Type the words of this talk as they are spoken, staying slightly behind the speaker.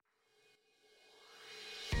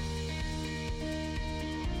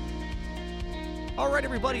All right,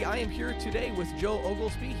 everybody, I am here today with Joe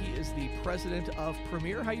Oglesby. He is the president of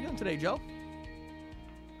Premier. How you doing today, Joe?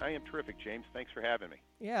 I am terrific, James. Thanks for having me.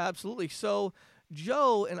 Yeah, absolutely. So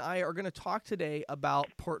Joe and I are going to talk today about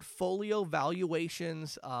portfolio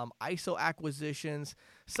valuations, ISO acquisitions,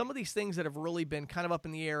 some of these things that have really been kind of up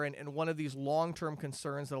in the air, and one of these long-term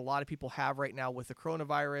concerns that a lot of people have right now with the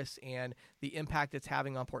coronavirus and the impact it's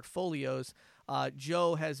having on portfolios.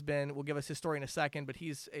 Joe will give us his story in a second, but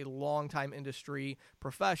he's a longtime industry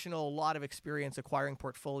professional, a lot of experience acquiring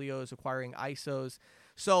portfolios, acquiring ISOs.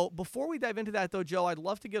 So before we dive into that, though, Joe, I'd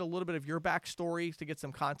love to get a little bit of your backstory to get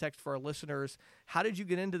some context for our listeners. How did you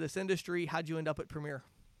get into this industry? How did you end up at Premier?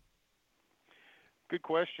 Good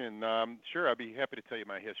question. Sure, I'd be happy to tell you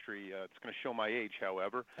my history. It's going to show my age,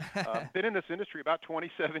 however. Been in this industry about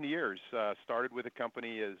 27 years. Started with a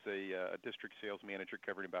company as a district sales manager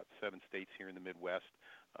covering about 7 states here in the Midwest.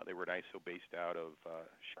 They were an ISO based out of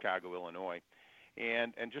Chicago, Illinois.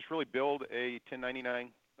 And just really build a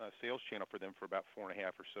 1099 sales channel for them for about 4.5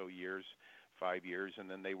 or so years, 5 years, and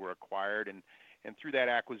then they were acquired. And through that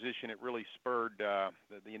acquisition, it really spurred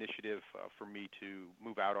the initiative for me to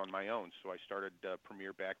move out on my own. So I started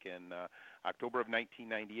Premier back in October of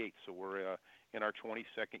 1998. So we're in our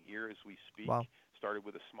 22nd year as we speak. Wow. Started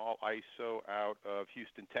with a small ISO out of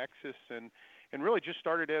Houston, Texas, and really just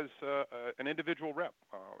started as an individual rep,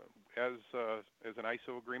 as an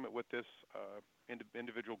ISO agreement with this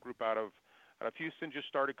individual group out of Houston. Just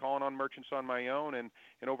started calling on merchants on my own, and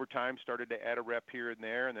over time started to add a rep here and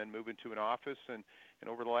there, and then move into an office. And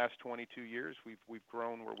over the last 22 years, we've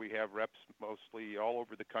grown where we have reps mostly all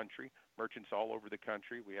over the country, merchants all over the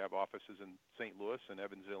country. We have offices in St. Louis and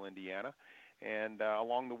Evansville, Indiana. And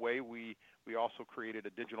along the way, we also created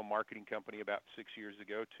a digital marketing company about 6 years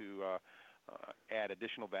ago to add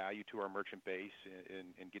additional value to our merchant base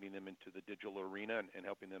in getting them into the digital arena and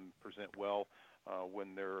helping them present well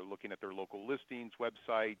when they're looking at their local listings,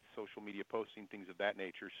 websites, social media posting, things of that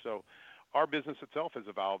nature. So our business itself has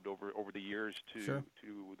evolved over the years to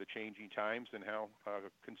the changing times and how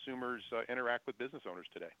consumers interact with business owners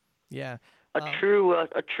today. Yeah. A true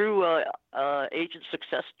agent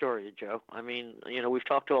success story, Joe. I mean, we've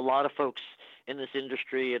talked to a lot of folks in this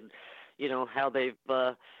industry and, how they've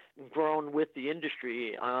grown with the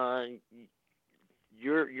industry.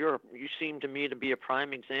 You seem to me to be a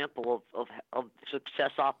prime example of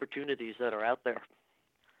success opportunities that are out there.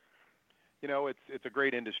 It's a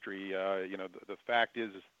great industry. The fact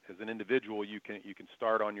is, as an individual, you can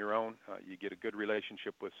start on your own. You get a good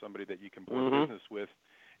relationship with somebody that you can build business with,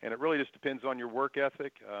 and it really just depends on your work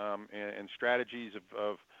ethic and strategies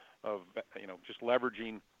of just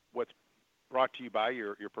leveraging what's brought to you by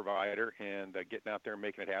your provider and getting out there and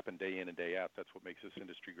making it happen day in and day out. That's what makes this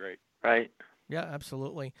industry great. Right. Yeah,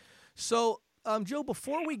 absolutely. So, Joe,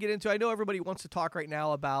 before we get into, I know everybody wants to talk right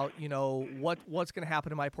now about, what's going to happen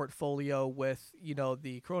to my portfolio with,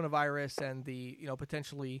 the coronavirus and the,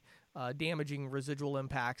 potentially damaging residual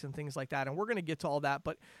impacts and things like that. And we're going to get to all that.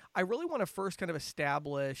 But I really want to first kind of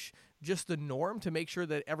establish just the norm to make sure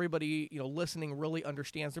that everybody, listening really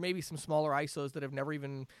understands. There may be some smaller ISOs that have never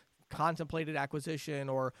even contemplated acquisition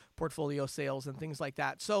or portfolio sales and things like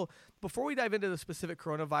that. So before we dive into the specific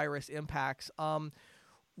coronavirus impacts,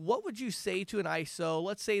 what would you say to an ISO?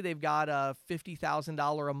 Let's say they've got a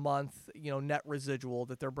 $50,000 a month, net residual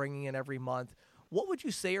that they're bringing in every month. What would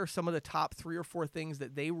you say are some of the top 3 or 4 things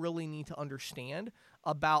that they really need to understand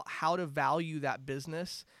about how to value that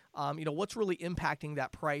business? What's really impacting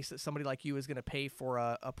that price that somebody like you is going to pay for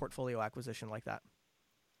a portfolio acquisition like that?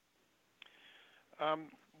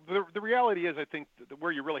 The reality is, I think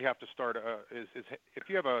where you really have to start is if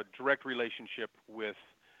you have a direct relationship with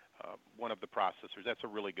one of the processors, that's a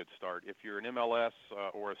really good start. If you're an MLS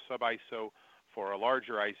or a sub-ISO for a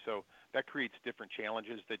larger ISO, that creates different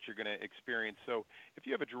challenges that you're going to experience. So if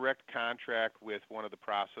you have a direct contract with one of the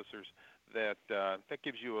processors, that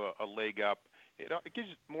gives you a leg up. It gives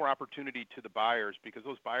more opportunity to the buyers because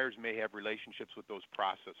those buyers may have relationships with those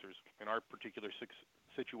processors. In our particular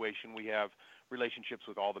situation, we have relationships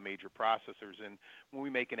with all the major processors. And when we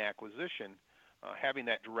make an acquisition, having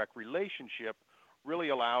that direct relationship really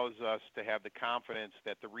allows us to have the confidence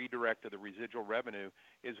that the redirect of the residual revenue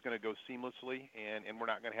is going to go seamlessly, and we're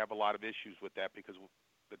not going to have a lot of issues with that because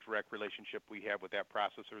the direct relationship we have with that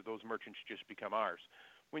processor, those merchants just become ours.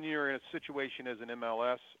 When you're in a situation as an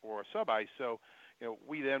MLS or a sub-ISO,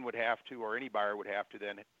 we then would have to, or any buyer would have to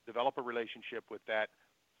then develop a relationship with that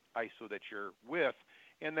ISO that you're with,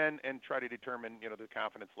 and try to determine, the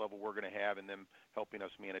confidence level we're going to have in them helping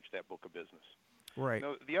us manage that book of business. Right.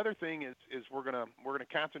 The other thing is we're going to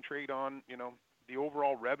concentrate on, the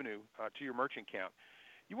overall revenue to your merchant count.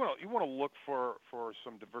 you want to look for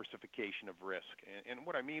some diversification of risk, and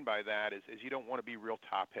what I mean by that is you don't want to be real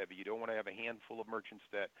top heavy. You don't want to have a handful of merchants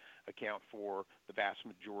that account for the vast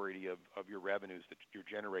majority of your revenues that you're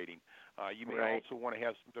generating. You may also want to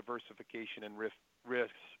have some diversification and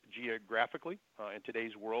risks geographically. In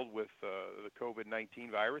today's world with the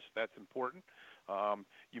COVID-19 virus, that's important.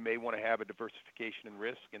 You may want to have a diversification in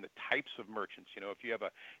risk in the types of merchants. If you have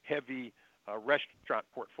a heavy restaurant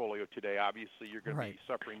portfolio today, obviously you're going to be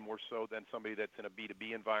suffering more so than somebody that's in a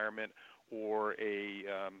B2B environment or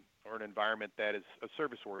an environment that is a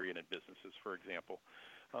service-oriented businesses, for example.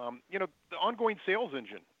 The ongoing sales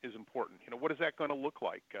engine is important. What is that going to look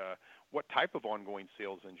like? What type of ongoing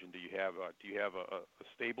sales engine do you have? Do you have a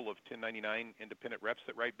stable of 1099 independent reps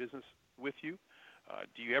that write business with you?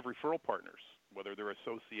 Do you have referral partners, whether they're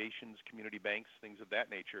associations, community banks, things of that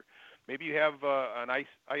nature? Maybe you have an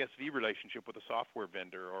ISV relationship with a software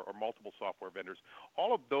vendor or multiple software vendors.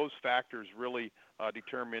 All of those factors really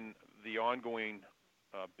determine the ongoing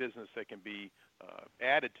business that can be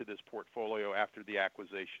added to this portfolio after the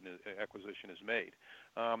acquisition is made.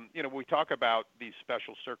 We talk about these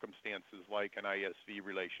special circumstances like an ISV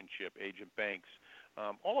relationship, agent banks.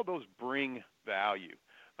 All of those bring value.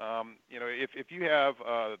 If you have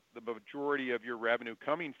the majority of your revenue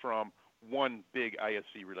coming from one big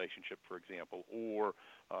ISV relationship, for example, or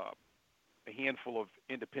a handful of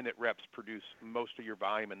independent reps produce most of your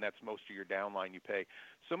volume, and that's most of your downline you pay.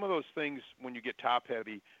 Some of those things, when you get top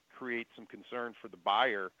heavy, create some concern for the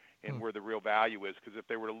buyer and where the real value is, because if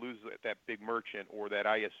they were to lose that big merchant or that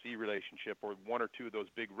ISV relationship or one or two of those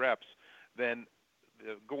big reps, then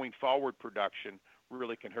the going forward production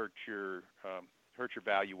really can hurt your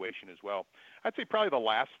valuation as well. I'd say probably the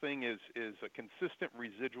last thing is a consistent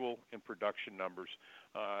residual in production numbers,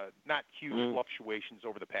 not huge fluctuations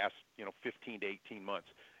over the past 15 to 18 months.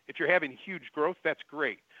 If you're having huge growth, that's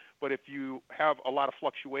great. But if you have a lot of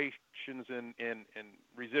fluctuations in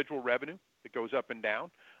residual revenue that goes up and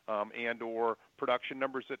down, and or production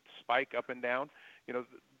numbers that spike up and down,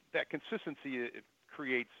 that consistency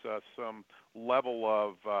creates some level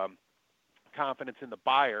of confidence in the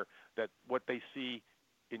buyer that what they see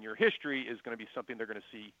in your history is going to be something they're going to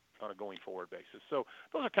see on a going forward basis. So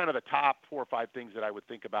those are kind of the top 4 or 5 things that I would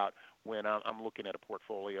think about when I'm looking at a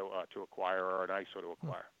portfolio to acquire or an ISO to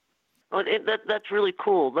acquire. Well, that's really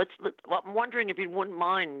cool. I'm wondering if you wouldn't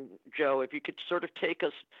mind, Joe, if you could sort of take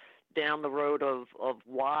us down the road of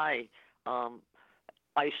why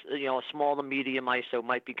a small to medium ISO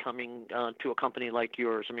might be coming to a company like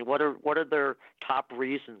yours. I mean, what are their top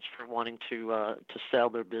reasons for wanting to sell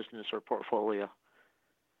their business or portfolio?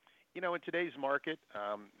 In today's market,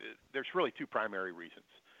 there's really 2 primary reasons.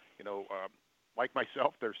 Like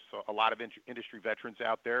myself, there's a lot of industry veterans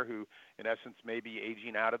out there who, in essence, may be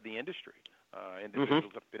aging out of the industry.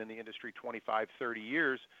 Individuals have been in the industry 25, 30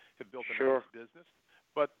 years, have built a nice business,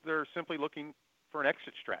 but they're simply looking for an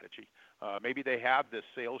exit strategy. Maybe they have this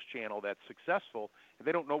sales channel that's successful, and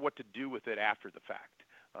they don't know what to do with it after the fact.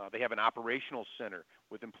 They have an operational center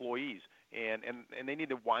with employees, and they need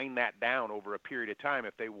to wind that down over a period of time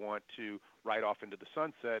if they want to ride off into the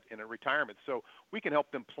sunset in a retirement. So we can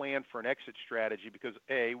help them plan for an exit strategy because,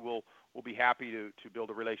 A, we'll be happy to build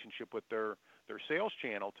a relationship with their sales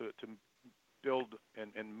channel to build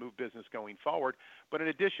and move business going forward. But in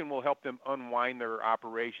addition, we'll help them unwind their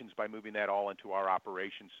operations by moving that all into our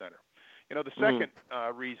operations center. The second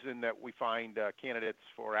reason that we find candidates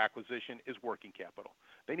for acquisition is working capital.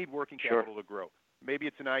 They need working capital to grow. Maybe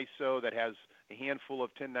it's an ISO that has a handful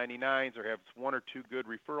of 1099s or has 1 or 2 good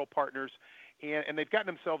referral partners, and they've gotten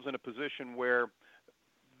themselves in a position where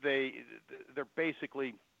they're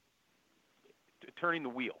basically turning the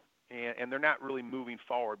wheel, and they're not really moving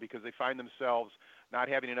forward because they find themselves not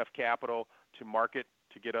having enough capital to market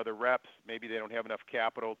to get other reps. Maybe they don't have enough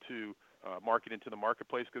capital to market into the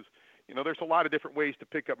marketplace because there's a lot of different ways to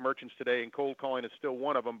pick up merchants today, and cold calling is still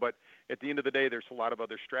one of them. But at the end of the day, there's a lot of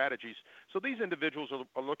other strategies. So these individuals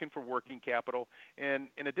are looking for working capital, and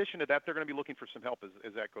in addition to that, they're going to be looking for some help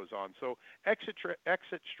as that goes on. So exit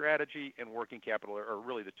strategy and working capital are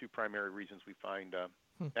really the 2 primary reasons we find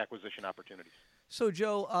acquisition opportunities. So,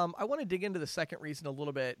 Joe, I want to dig into the second reason a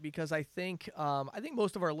little bit because I think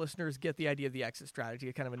most of our listeners get the idea of the exit strategy.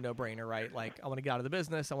 It's kind of a no-brainer, right? Like, I want to get out of the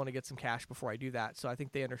business. I want to get some cash before I do that. So I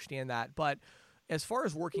think they understand that. But as far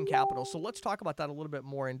as working capital, so let's talk about that a little bit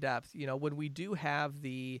more in depth. When we do have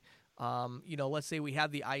the let's say we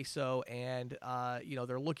have the ISO and,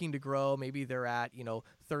 they're looking to grow. Maybe they're at,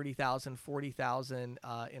 30,000, 40,000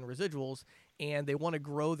 in residuals. and they want to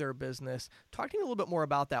grow their business. Talk to me a little bit more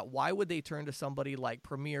about that. Why would they turn to somebody like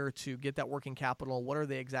Premier to get that working capital? What are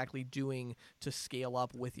they exactly doing to scale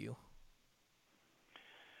up with you?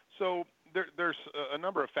 So there's a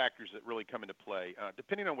number of factors that really come into play,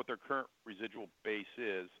 depending on what their current residual base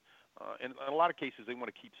is. In a lot of cases, they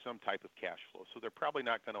want to keep some type of cash flow. So they're probably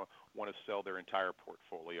not going to want to sell their entire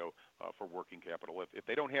portfolio for working capital. If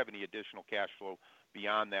they don't have any additional cash flow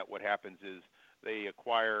beyond that, what happens is they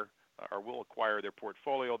acquire or will acquire their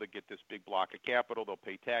portfolio. They get this big block of capital. They'll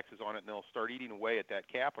pay taxes on it, and they'll start eating away at that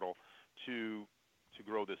capital to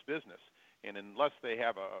grow this business. And unless they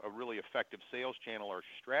have a really effective sales channel or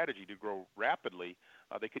strategy to grow rapidly,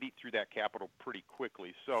 they could eat through that capital pretty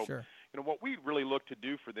quickly. So, Sure. What we really look to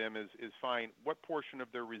do for them is find what portion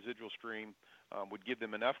of their residual stream would give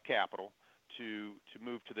them enough capital to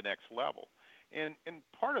move to the next level. And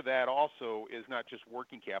part of that also is not just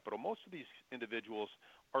working capital. Most of these individuals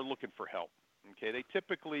are looking for help. Okay, they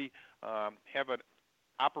typically have an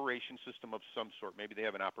operation system of some sort. Maybe they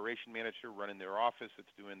have an operation manager running their office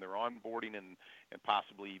that's doing their onboarding and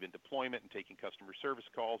possibly even deployment and taking customer service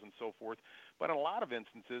calls and so forth. But in a lot of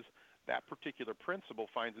instances, that particular principal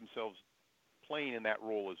finds themselves playing in that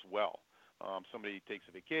role as well. Somebody takes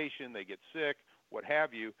a vacation, they get sick, what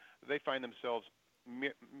have you. They find themselves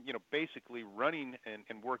basically running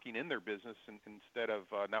and working in their business instead of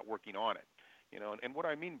not working on it. And what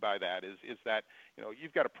I mean by that is that,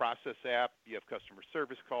 you've got a process app, you have customer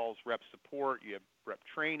service calls, rep support, you have rep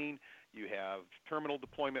training, you have terminal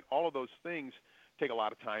deployment. All of those things take a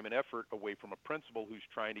lot of time and effort away from a principal who's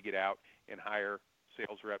trying to get out and hire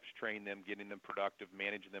sales reps, train them, getting them productive,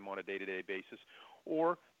 managing them on a day-to-day basis.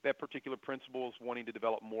 Or that particular principal is wanting to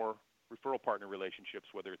develop more referral partner relationships,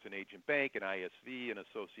 whether it's an agent bank, an ISV, an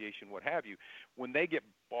association, what have you. When they get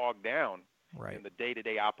bogged down Right. in the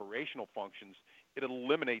day-to-day operational functions, it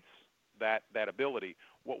eliminates that ability.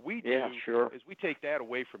 What we do is we take that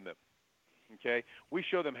away from them. Okay, we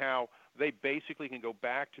show them how they basically can go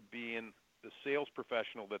back to being the sales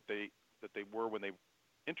professional that they were when they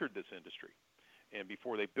entered this industry and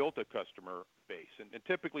before they built a customer base. And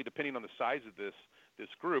typically, depending on the size of this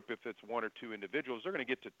group, if it's one or two individuals, they're going to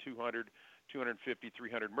get to 200, 250,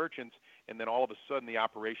 300 merchants, and then all of a sudden the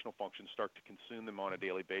operational functions start to consume them on a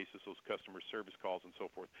daily basis, those customer service calls and so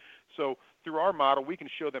forth. So through our model, we can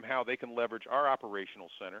show them how they can leverage our operational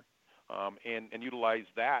center and utilize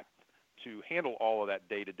that to handle all of that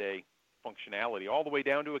day-to-day functionality, all the way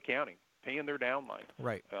down to accounting, paying their downline.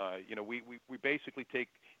 Right. We basically take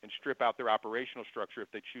and strip out their operational structure if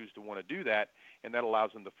they choose to want to do that, and that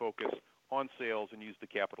allows them to focus on sales and use the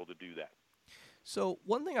capital to do that. So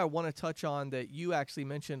one thing I want to touch on that you actually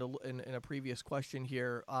mentioned in a previous question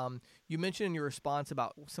here, you mentioned in your response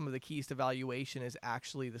about some of the keys to valuation is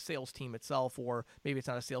actually the sales team itself, or maybe it's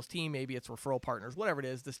not a sales team, maybe it's referral partners, whatever it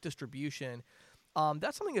is, this distribution.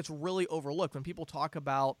 That's something that's really overlooked when people talk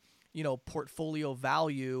about portfolio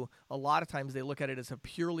value. A lot of times they look at it as a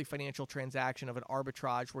purely financial transaction of an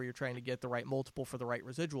arbitrage where you're trying to get the right multiple for the right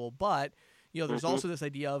residual. But, there's also this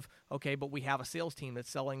idea of, okay, but we have a sales team that's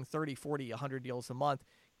selling 30, 40, 100 deals a month.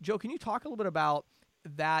 Joe, can you talk a little bit about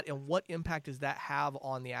that and what impact does that have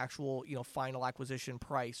on the actual, final acquisition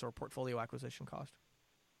price or portfolio acquisition cost?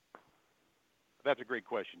 That's a great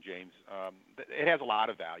question, James. It has a lot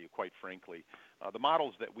of value, quite frankly. The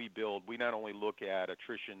models that we build, we not only look at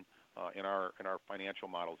attrition in our financial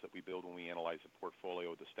models that we build when we analyze the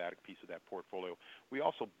portfolio, the static piece of that portfolio. We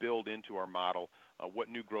also build into our model what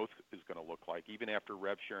new growth is going to look like. Even after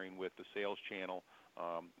rev sharing with the sales channel,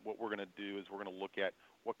 what we're going to do is we're going to look at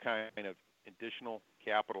what kind of additional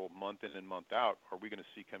capital month in and month out are we going to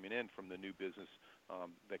see coming in from the new business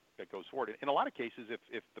that goes forward. In a lot of cases,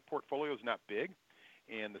 if the portfolio is not big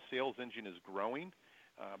and the sales engine is growing,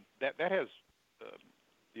 that has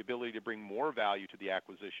the ability to bring more value to the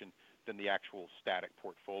acquisition than the actual static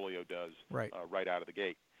portfolio does right out of the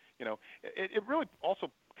gate. It really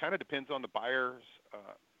also kind of depends on the buyer's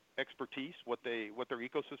expertise, what their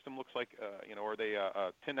ecosystem looks like. Are they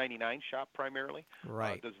a 1099 shop primarily?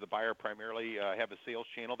 Right. Does the buyer primarily have a sales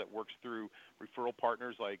channel that works through referral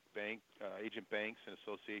partners like agent banks and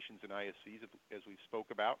associations and ISCs, as we spoke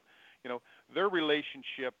about? Their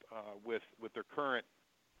relationship with their current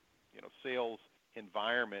sales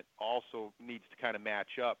environment also needs to kind of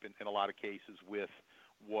match up in a lot of cases with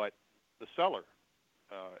what the seller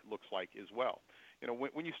looks like as well.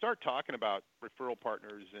 When you start talking about referral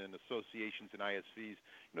partners and associations and ISVs,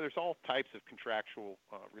 there's all types of contractual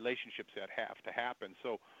relationships that have to happen.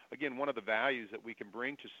 So, again, one of the values that we can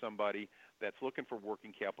bring to somebody that's looking for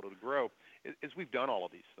working capital to grow is we've done all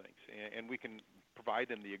of these things, and we can provide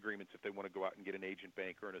them the agreements if they want to go out and get an agent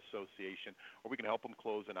bank or an association, or we can help them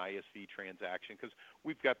close an ISV transaction because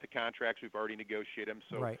we've got the contracts, we've already negotiated them,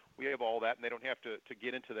 so Right. we have all that, and they don't have to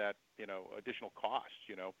get into that, additional cost,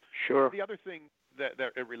 Sure. The other thing that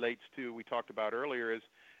it relates to, we talked about earlier, is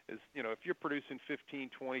if you're producing 15,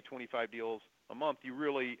 20, 25 deals a month, you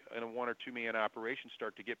really, in a 1 or 2 man operation,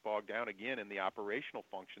 start to get bogged down again in the operational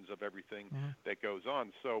functions of everything that goes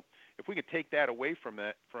on. So if we could take that away from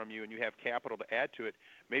you and you have capital to add to it,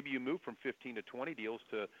 maybe you move from 15 to 20 deals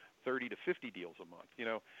to 30 to 50 deals a month.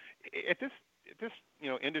 At this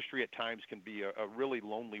industry at times can be a really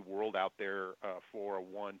lonely world out there for a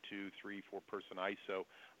 1, 2, 3, 4 person ISO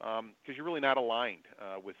because you're really not aligned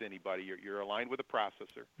with anybody. You're aligned with a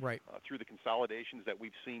processor. Right. Through the consolidations that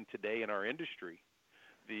we've seen today in our industry,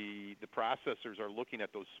 the processors are looking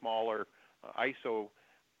at those smaller ISO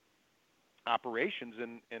operations,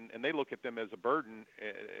 and they look at them as a burden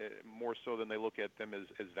more so than they look at them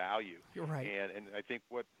as value. You're right. And I think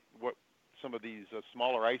what some of these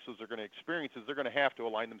smaller ISOs are going to experience is they're going to have to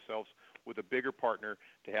align themselves with a bigger partner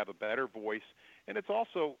to have a better voice. And it's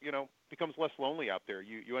also, becomes less lonely out there.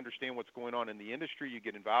 You understand what's going on in the industry. You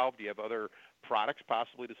get involved. You have other products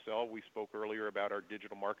possibly to sell. We spoke earlier about our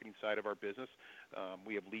digital marketing side of our business.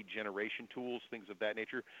 We have lead generation tools, things of that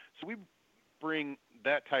nature. So we bring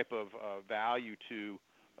that type of value to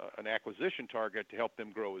an acquisition target to help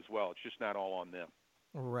them grow as well. It's just not all on them.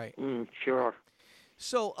 Right. Sure.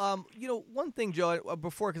 So, one thing, Joe,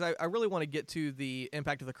 before, because I really want to get to the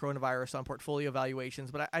impact of the coronavirus on portfolio valuations,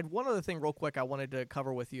 but I had one other thing real quick I wanted to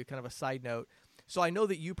cover with you, kind of a side note. So I know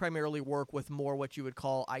that you primarily work with more what you would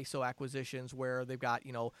call ISO acquisitions, where they've got,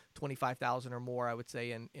 25,000 or more, I would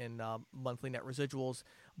say, in monthly net residuals.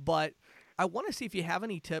 But I want to see if you have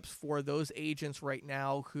any tips for those agents right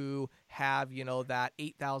now who have, that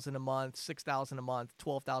 8,000 a month, 6,000 a month,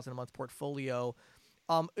 12,000 a month portfolio.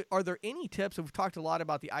 Are there any tips? We've talked a lot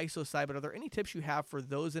about the ISO side, but are there any tips you have for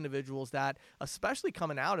those individuals that, especially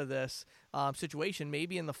coming out of this situation,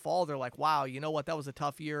 maybe in the fall, they're like, wow, you know what, that was a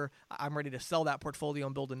tough year. I'm ready to sell that portfolio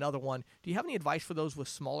and build another one. Do you have any advice for those with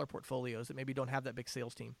smaller portfolios that maybe don't have that big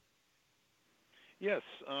sales team? Yes.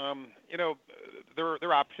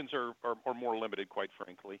 Their options are more limited, quite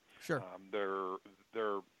frankly. Sure.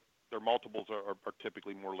 Their multiples are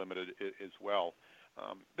typically more limited as well.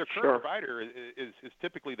 Their current provider is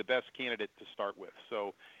typically the best candidate to start with.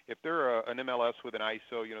 So if they're an MLS with an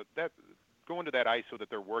ISO, that going to that ISO that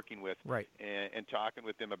they're working with, right, and talking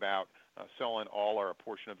with them about selling all or a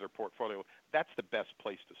portion of their portfolio, that's the best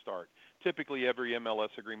place to start. Typically, every MLS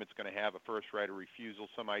agreement is going to have a first right of refusal.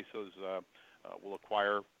 Some ISOs will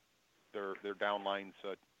acquire their downlines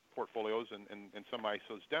portfolios, and some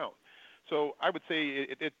ISOs don't. So I would say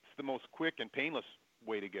it's the most quick and painless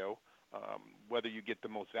way to go. Whether you get the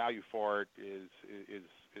most value for it is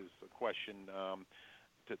a question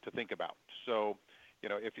to think about. So,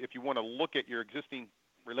 if you want to look at your existing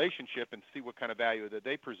relationship and see what kind of value that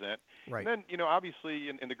they present, right. And then, obviously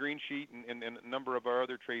in the Green Sheet and a number of our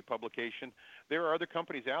other trade publications, there are other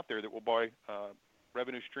companies out there that will buy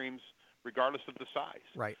revenue streams regardless of the size.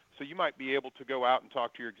 Right. So you might be able to go out and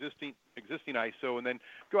talk to your existing ISO, and then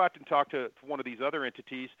go out and talk to one of these other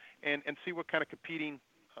entities and see what kind of competing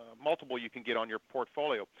multiple you can get on your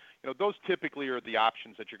portfolio. Those typically are the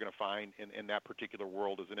options that you're going to find in that particular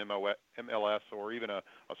world as an MLS or even a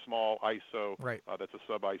small ISO, right, that's a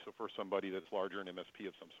sub-ISO for somebody that's larger, an MSP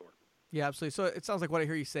of some sort. Yeah, absolutely. So it sounds like what I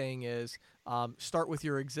hear you saying is start with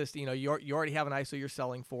your existing, you already have an ISO you're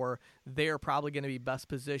selling for. They're probably going to be best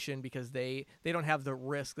positioned because they don't have the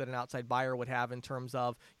risk that an outside buyer would have in terms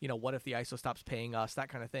of, what if the ISO stops paying us, that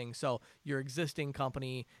kind of thing. So your existing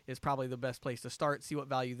company is probably the best place to start, see what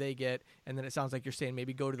value they get. And then it sounds like you're saying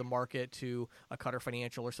maybe go to the market to a Cutter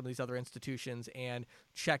Financial or some of these other institutions and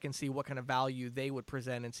check and see what kind of value they would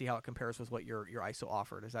present and see how it compares with what your ISO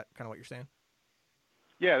offered. Is that kind of what you're saying?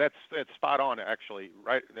 Yeah, that's spot on, actually,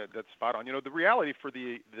 right? That's spot on. The reality for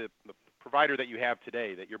the provider that you have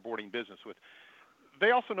today that you're boarding business with,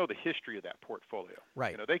 they also know the history of that portfolio.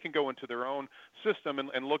 Right. They can go into their own system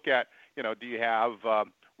and look at, do you have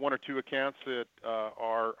one or two accounts that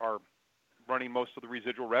are running most of the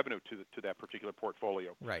residual revenue to that particular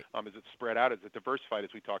portfolio? Right. Is it spread out? Is it diversified,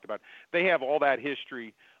 as we talked about? They have all that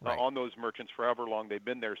history right, on those merchants for however long they've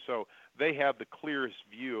been there, so they have the clearest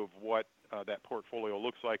view of what that portfolio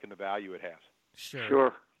looks like and the value it has.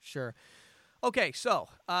 Sure. Okay, so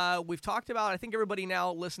we've talked about, I think everybody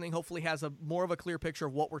now listening hopefully has more of a clear picture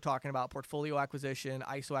of what we're talking about, portfolio acquisition,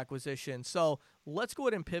 ISO acquisition. So let's go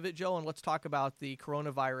ahead and pivot, Joe, and let's talk about the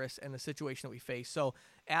coronavirus and the situation that we face. So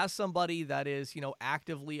as somebody that is,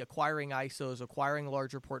 actively acquiring ISOs, acquiring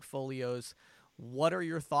larger portfolios, What are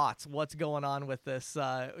your thoughts? What's going on with this?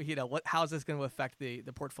 How's this going to affect the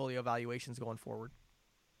portfolio valuations going forward?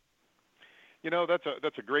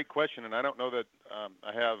 That's a great question, and I don't know that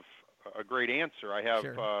I have a great answer. I have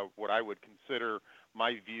Sure. what I would consider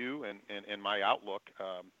my view and my outlook.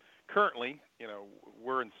 Currently,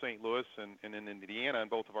 we're in St. Louis and in Indiana, and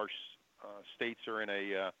both of our states are in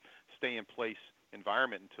a stay-in-place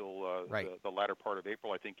environment until Right. the latter part of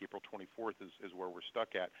April. I think April 24th is where we're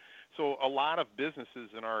stuck at. So a lot of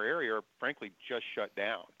businesses in our area are, frankly, just shut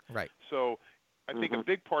down. Right. So I think a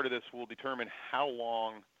big part of this will determine how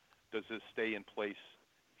long does this stay in place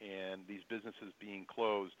and these businesses being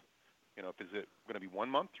closed. Is it going to be 1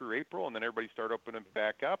 month through April and then everybody start opening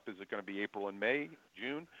back up? Is it going to be April and May,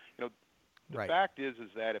 June? The Right. fact is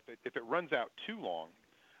that if it runs out too long,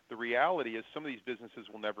 the reality is some of these businesses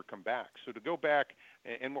will never come back. So to go back,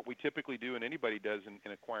 and what we typically do and anybody does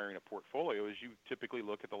in acquiring a portfolio is you typically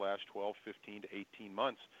look at the last 12, 15 to 18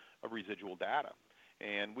 months of residual data.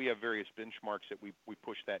 And we have various benchmarks that we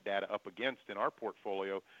push that data up against in our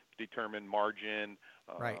portfolio to determine margin,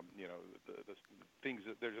 Right. the things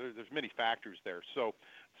that there's many factors there. So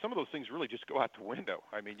some of those things really just go out the window.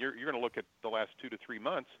 I mean, you're going to look at the last 2 to 3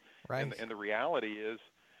 months, Right. and the reality is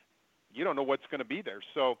you don't know what's going to be there.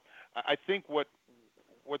 So I think what's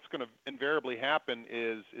going to invariably happen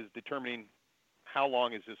is determining how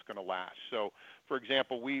long is this going to last. So, for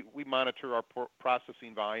example, we monitor our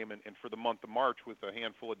processing volume, and for the month of March, with a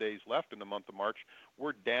handful of days left in the month of March,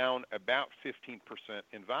 we're down about 15%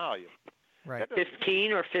 in volume. Right.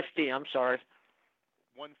 15 or 50? I'm sorry.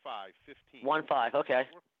 15. 15. Okay.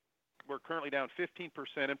 We're currently down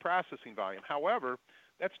 15% in processing volume. However,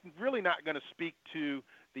 that's really not going to speak to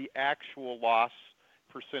the actual loss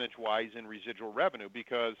percentage-wise in residual revenue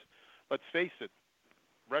because, let's face it,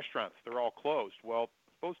 restaurants, they're all closed. Well,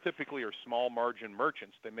 those typically are small margin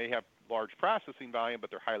merchants. They may have large processing volume, but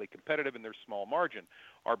they're highly competitive and they're small margin.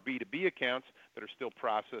 Our B2B accounts that are still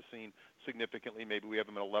processing significantly, maybe we have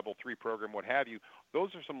them in a level 3 program, what have you,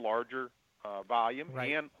 those are some larger volume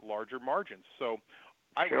Right. and larger margins. So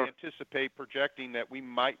I would anticipate projecting that we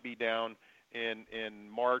might be down in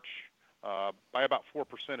March by about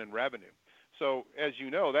 4% in revenue. So as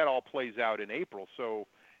you know, that all plays out in April. So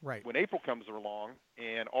Right. when April comes along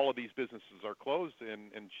and all of these businesses are closed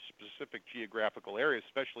in specific geographical areas,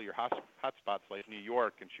 especially your hotspots like New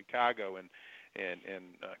York and Chicago and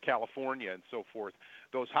California and so forth,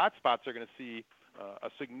 those hotspots are going to see a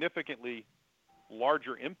significantly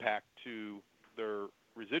larger impact to their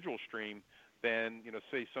residual stream than,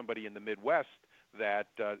 say, somebody in the Midwest that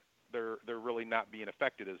they're really not being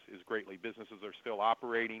affected as greatly. Businesses are still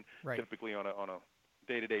operating Right. typically on a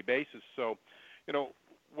day-to-day basis. So,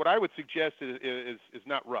 what I would suggest is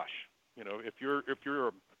not rush. If you're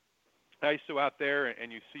a ISO out there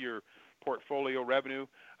and you see your portfolio revenue,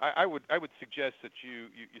 I would suggest that you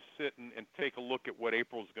sit and take a look at what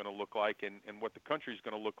April's going to look like and what the country's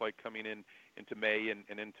going to look like coming into May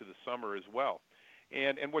and into the summer as well.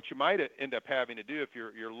 And what you might end up having to do if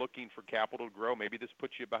you're looking for capital to grow, maybe this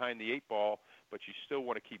puts you behind the 8 ball, but you still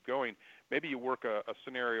want to keep going. Maybe you work a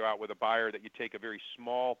scenario out with a buyer that you take a very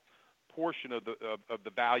small portion of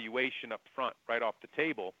the valuation up front right off the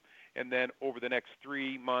table, and then over the next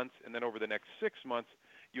 3 months and then over the next 6 months,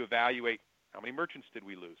 you evaluate how many merchants did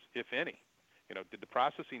we lose, if any. Did the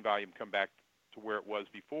processing volume come back to where it was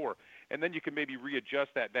before? And then you can maybe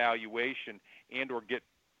readjust that valuation and or get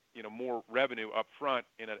more revenue up front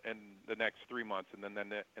in the next 3 months and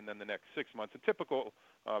then the next 6 months. A typical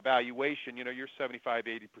valuation, you're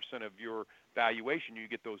 75-80% of your valuation, you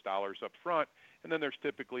get those dollars up front, and then there's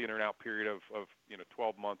typically an earn-out period of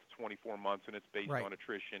 12 months, 24 months, and it's based Right. on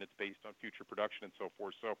attrition, it's based on future production and so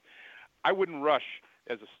forth. So I wouldn't rush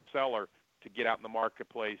as a seller to get out in the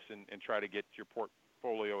marketplace and try to get your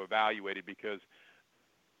portfolio evaluated, because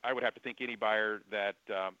I would have to think any buyer that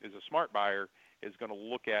is a smart buyer is going to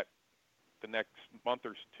look at the next month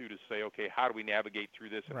or two to say, okay, how do we navigate through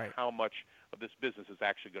this, and Right. how much of this business is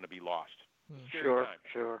actually going to be lost? Scary Sure, time.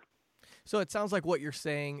 sure. So it sounds like what you're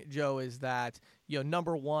saying, Joe, is that,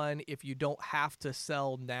 number one, if you don't have to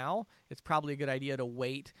sell now, it's probably a good idea to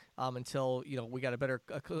wait until, we got a better,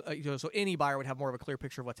 so any buyer would have more of a clear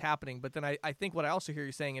picture of what's happening. But then I think what I also hear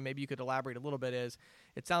you saying, and maybe you could elaborate a little bit, is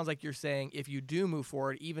it sounds like you're saying if you do move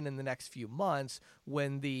forward, even in the next few months,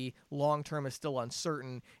 when the long term is still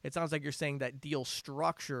uncertain, it sounds like you're saying that deal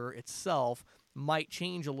structure itself might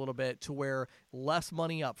change a little bit to where less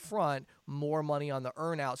money up front, more money on the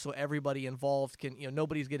earn-out, so everybody involved can,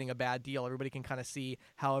 nobody's getting a bad deal. Everybody can kind of see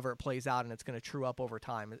however it plays out, and it's going to true up over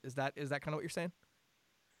time. Is that kind of what you're saying?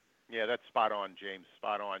 Yeah, that's spot on, James.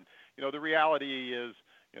 Spot on. The reality is,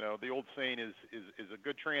 The old saying is a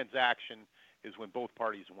good transaction is when both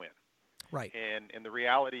parties win. Right. And the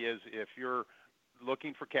reality is, if you're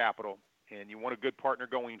looking for capital and you want a good partner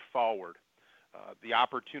going forward, the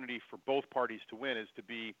opportunity for both parties to win is to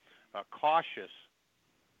be cautious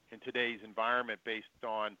in today's environment based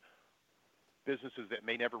on businesses that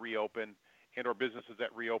may never reopen and or businesses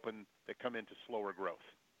that reopen that come into slower growth.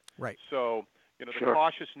 Right. So, the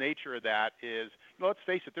cautious nature of that is, let's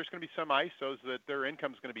face it, there's going to be some ISOs that their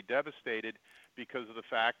income is going to be devastated because of the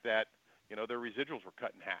fact that, their residuals were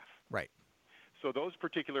cut in half. Right. So those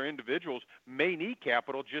particular individuals may need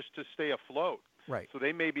capital just to stay afloat. Right. So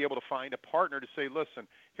they may be able to find a partner to say, listen,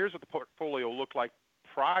 here's what the portfolio looked like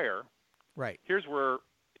prior. Right. Here's where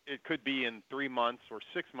it could be in 3 months or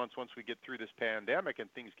 6 months once we get through this pandemic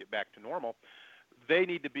and things get back to normal. They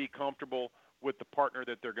need to be comfortable with the partner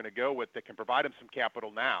that they're going to go with that can provide them some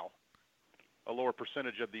capital now, a lower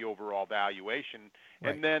percentage of the overall valuation.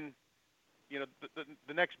 Right. And then,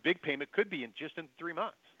 the next big payment could be in 3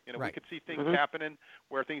 months. Right. We could see things happening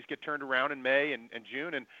where things get turned around in May and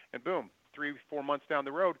June, and boom, 3-4 months down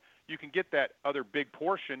the road, you can get that other big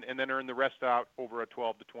portion and then earn the rest out over a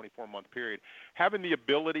 12 to 24-month period. Having the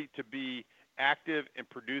ability to be active and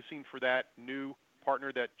producing for that new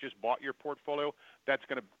partner that just bought your portfolio, that's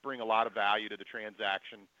going to bring a lot of value to the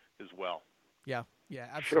transaction as well. Yeah,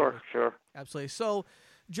 absolutely. Sure. Absolutely. So,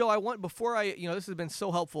 Joe, this has been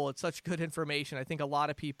so helpful. It's such good information. I think a lot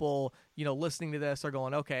of people, listening to this are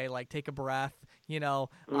going, okay, like take a breath,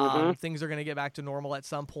 things are going to get back to normal at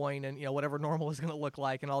some point and, whatever normal is going to look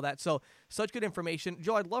like and all that. So such good information.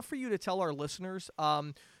 Joe, I'd love for you to tell our listeners,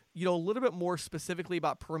 a little bit more specifically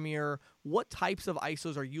about Premier. What types of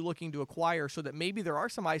ISOs are you looking to acquire so that maybe there are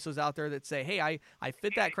some ISOs out there that say, hey, I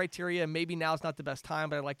fit that criteria and maybe now's not the best time,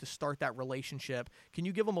 but I'd like to start that relationship. Can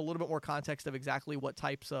you give them a little bit more context of exactly what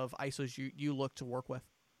types of ISOs you look to work with?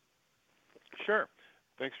 Sure.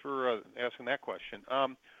 Thanks for asking that question.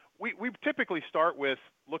 We typically start with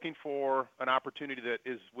looking for an opportunity that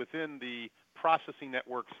is within the processing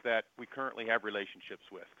networks that we currently have relationships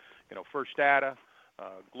with. First Data,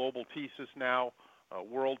 Global TSYS now,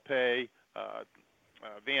 WorldPay,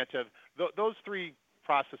 Vantiv, those three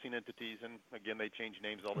processing entities, and again they change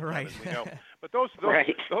names all the time, as we know. But those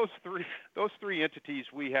three entities,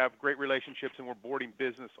 we have great relationships, and we're boarding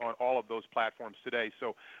business on all of those platforms today.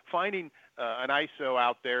 So finding an ISO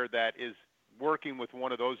out there that is working with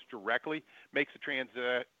one of those directly makes the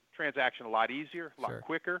transaction a lot easier, a lot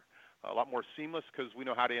quicker, a lot more seamless because we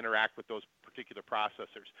know how to interact with those particular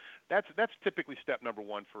processors. That's typically step number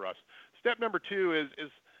one for us. Step number two is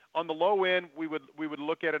on the low end, we would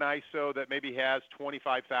look at an ISO that maybe has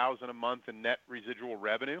 $25,000 a month in net residual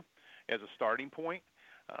revenue as a starting point.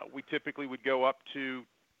 We typically would go up to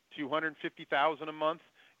 $250,000 a month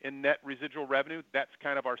in net residual revenue. That's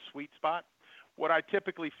kind of our sweet spot. What I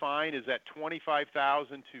typically find is that $25,000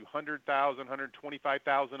 to $100,000,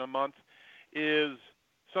 $125,000 a month is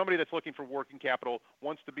somebody that's looking for working capital,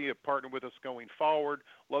 wants to be a partner with us going forward,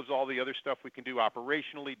 loves all the other stuff we can do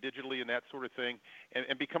operationally, digitally, and that sort of thing,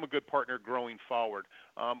 and become a good partner growing forward.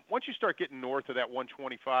 Once you start getting north of that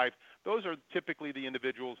 125, those are typically the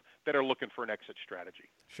individuals that are looking for an exit strategy.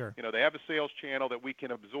 Sure. They have a sales channel that we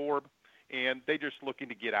can absorb, and they're just looking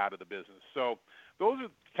to get out of the business. So those are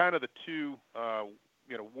kind of the two,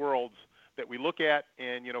 worlds that we look at,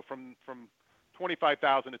 and from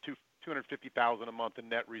 25,000 to 250,000 a month in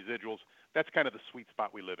net residuals. That's kind of the sweet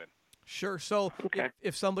spot we live in. Sure. So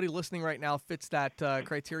if somebody listening right now fits that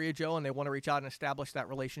criteria, Joe, and they want to reach out and establish that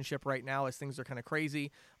relationship right now as things are kind of crazy,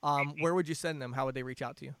 where would you send them? How would they reach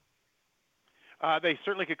out to you? They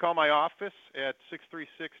certainly could call my office at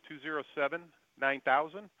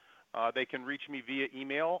 636-207-9000. They can reach me via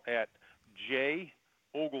email at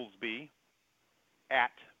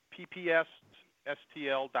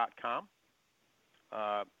joe.oglesby@ppsstl.com.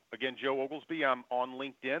 Again, Joe Oglesby. I'm on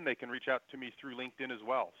LinkedIn. They can reach out to me through LinkedIn as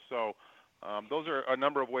well. So those are a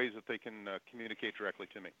number of ways that they can communicate directly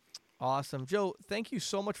to me. Awesome. Joe, thank you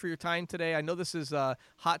so much for your time today. I know this is a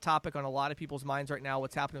hot topic on a lot of people's minds right now,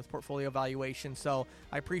 what's happening with portfolio valuation. So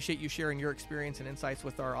I appreciate you sharing your experience and insights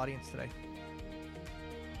with our audience today.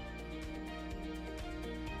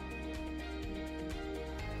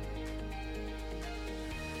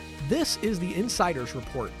 This is the Insider's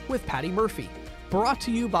Report with Patty Murphy, brought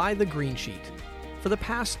to you by The Green Sheet. For the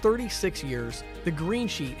past 36 years, The Green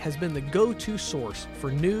Sheet has been the go-to source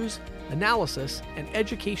for news, analysis, and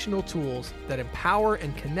educational tools that empower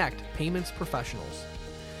and connect payments professionals.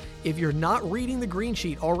 If you're not reading The Green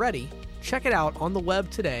Sheet already, check it out on the web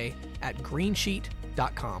today at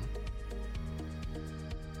greensheet.com.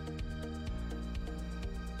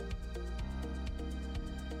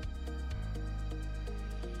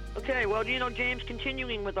 Okay, well, James,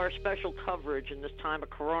 continuing with our special coverage in this time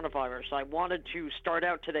of coronavirus, I wanted to start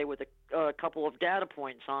out today with a couple of data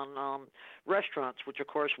points on restaurants, which, of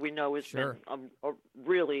course, we know has been a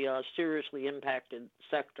really seriously impacted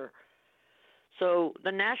sector. So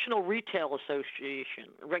the National Retail Association,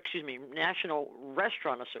 National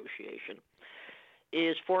Restaurant Association,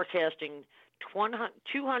 is forecasting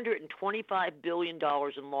 $225 billion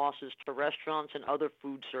in losses to restaurants and other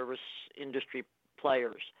food service industry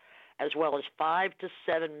players, as well as 5 to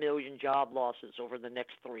 7 million job losses over the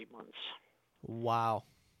next 3 months. Wow.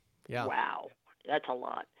 Yeah. Wow. That's a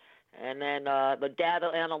lot. And then the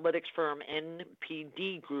data analytics firm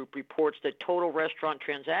NPD Group reports that total restaurant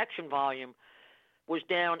transaction volume was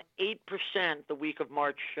down 8% the week of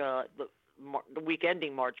March, the week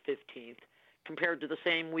ending March 15th, compared to the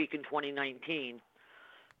same week in 2019.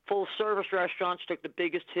 Full-service restaurants took the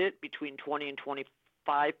biggest hit, between 20 and 25%.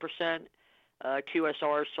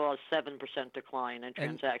 QSR saw a 7% decline in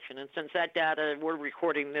transaction. And since that data, we're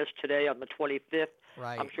recording this today on the 25th,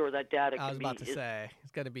 right. I'm sure that data I was about to say,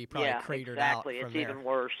 it's going to be probably cratered exactly. out from It's there. even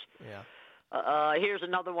worse. Yeah. Here's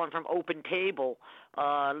another one from Open Table.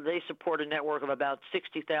 They support a network of about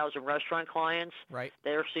 60,000 restaurant clients. Right.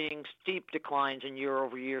 They're seeing steep declines in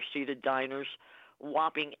year-over-year seated diners,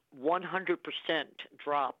 whopping 100%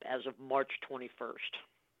 drop as of March 21st.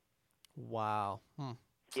 Wow.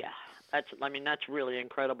 Yeah, that's really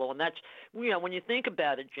incredible. And that's, when you think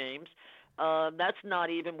about it, James, that's not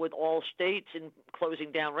even with all states in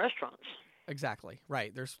closing down restaurants. Exactly.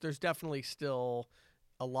 Right. There's definitely still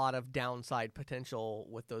a lot of downside potential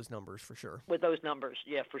with those numbers, for sure. With those numbers,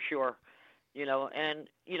 yeah, for sure.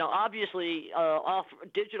 Obviously,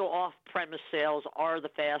 digital off-premise sales are the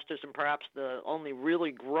fastest and perhaps the only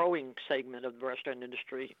really growing segment of the restaurant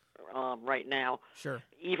industry right now. Sure.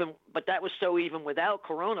 But that was so even without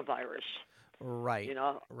coronavirus. Right.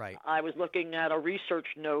 Right. I was looking at a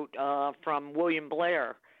research note from William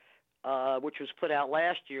Blair, which was put out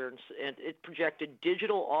last year, and it projected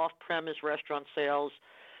digital off-premise restaurant sales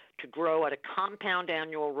to grow at a compound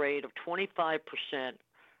annual rate of 25%,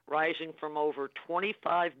 rising from over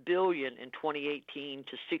 $25 billion in 2018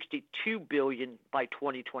 to $62 billion by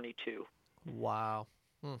 2022. Wow.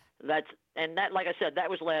 Like I said, that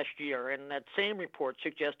was last year, and that same report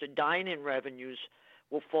suggested dine-in revenues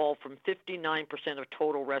will fall from 59% of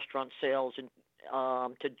total restaurant sales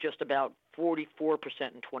to just about 44%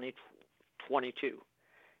 in 2022.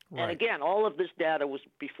 Right. And again, all of this data was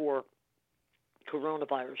before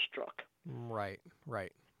coronavirus struck. Right.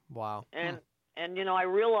 Wow. And I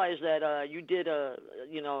realize that you did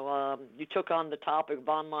you took on the topic of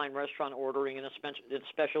online restaurant ordering in a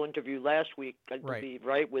special interview last week, I believe,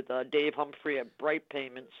 right, with Dave Humphrey at Bright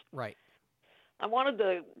Payments. Right. I wanted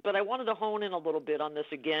to hone in a little bit on this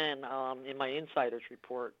again in my insider's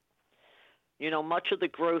report. Much of the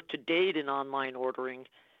growth to date in online ordering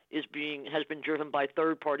has been driven by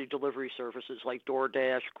third-party delivery services like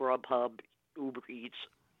DoorDash, Grubhub, Uber Eats.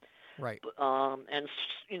 Right. And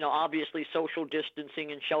obviously social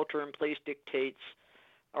distancing and shelter-in-place dictates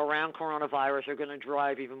around coronavirus are going to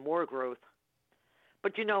drive even more growth.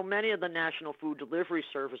 But many of the national food delivery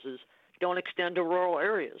services don't extend to rural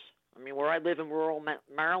areas. I mean, where I live in rural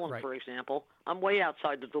Maryland, Right. for example, I'm way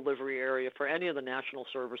outside the delivery area for any of the national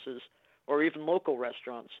services or even local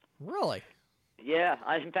restaurants. Really? Yeah.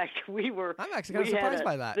 In fact, I'm actually kind of surprised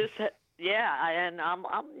by that. And I'm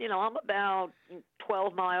about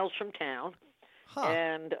 12 miles from town. Huh.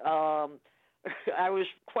 And I was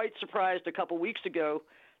quite surprised a couple weeks ago.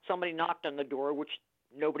 Somebody knocked on the door, which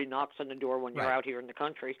nobody knocks on the door when you're Right. out here in the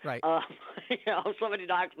country. Right. Somebody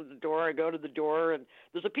knocks on the door. I go to the door, and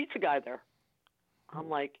there's a pizza guy there. I'm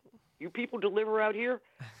like, "You people deliver out here?"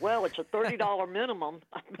 Well, it's a $30 minimum.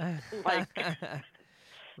 I'm like,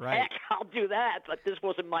 right. heck, I'll do that. But this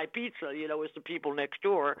wasn't my pizza. It's the people next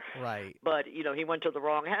door. Right. But he went to the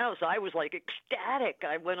wrong house. I was like ecstatic.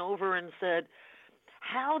 I went over and said,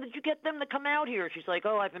 "How did you get them to come out here?" She's like,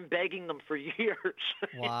 "Oh, I've been begging them for years."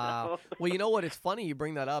 Wow. Well, you know what? It's funny you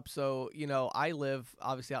bring that up. So, I live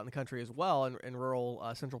obviously out in the country as well, in rural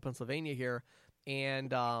central Pennsylvania here.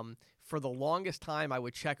 And for the longest time, I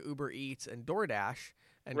would check Uber Eats and DoorDash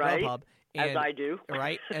and Right. Grubhub. As I do.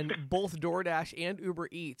 Right. And both DoorDash and Uber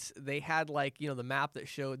Eats, they had the map that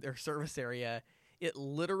showed their service area. It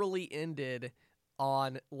literally ended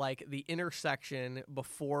on the intersection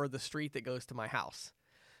before the street that goes to my house.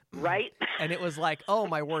 Right? And it was like, oh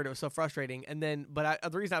my word, it was so frustrating. And then, the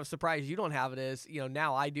reason I was surprised you don't have it is,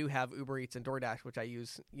 now I do have Uber Eats and DoorDash, which I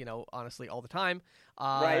use, honestly all the time.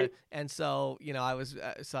 Right. And so,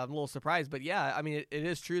 so I'm a little surprised, but yeah, I mean, it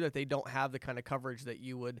is true that they don't have the kind of coverage that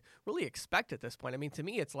you would really expect at this point. I mean, to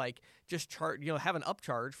me, it's like just have an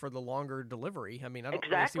upcharge for the longer delivery. I mean, I don't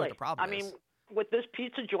really see what the problem is. I mean, with this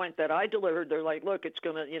pizza joint that I delivered, they're like, look, it's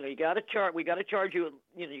gonna, you got to charge. We got to charge you.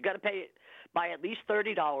 You got to pay by at least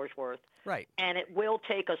 $30 worth. Right. And it will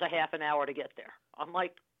take us a half an hour to get there. I'm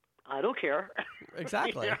like, I don't care.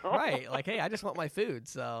 Exactly. Right. Like, hey, I just want my food,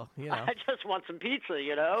 so I just want some pizza,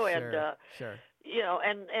 Sure. and Sure.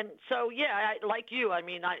 And so yeah, like you. I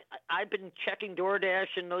mean, I've been checking DoorDash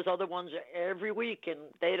and those other ones every week, and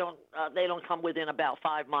they don't come within about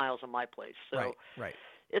 5 miles of my place. So Right.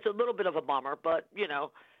 it's a little bit of a bummer, but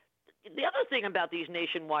the other thing about these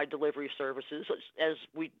nationwide delivery services, as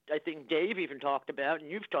I think Dave even talked about, and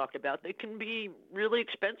you've talked about, they can be really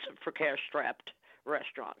expensive for cash-strapped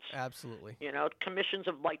restaurants. Absolutely. Commissions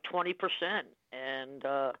of like 20%,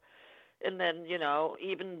 and then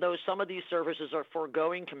even though some of these services are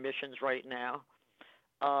foregoing commissions right now,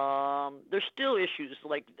 there's still issues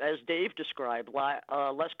like as Dave described,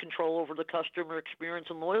 less control over the customer experience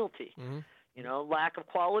and loyalty. Mm-hmm. Lack of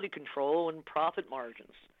quality control and profit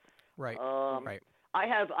margins. Right. Right. I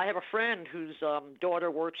have a friend whose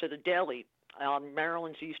daughter works at a deli on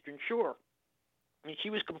Maryland's Eastern Shore, and she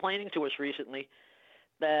was complaining to us recently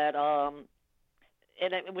that,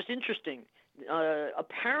 and it was interesting.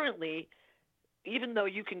 Apparently, even though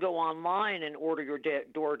you can go online and order your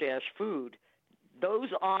DoorDash food, those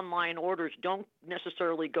online orders don't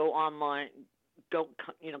necessarily go online.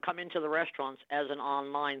 Come into the restaurants as an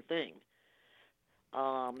online thing.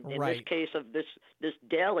 In this case of this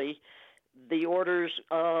deli, the orders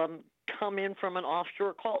come in from an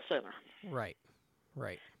offshore call center. Right.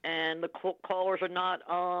 And the callers are not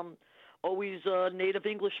always native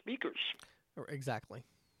English speakers. Exactly.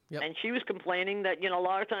 Yep. And she was complaining that a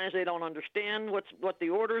lot of times they don't understand what the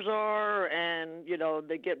orders are, and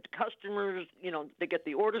they get customers, they get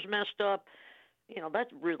the orders messed up.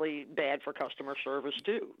 That's really bad for customer service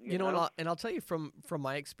too. You know? And I'll tell you from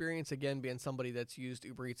my experience, again, being somebody that's used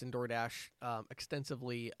Uber Eats and DoorDash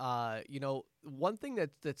extensively, one thing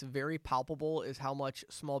that's very palpable is how much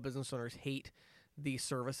small business owners hate these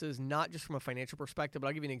services, not just from a financial perspective, but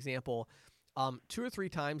I'll give you an example. 2 or 3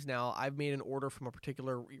 times now, I've made an order from a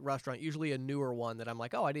particular restaurant, usually a newer one that I'm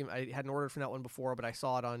like, oh, I hadn't ordered from that one before, but I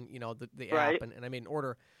saw it on, the app and I made an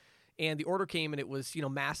order. And the order came and it was,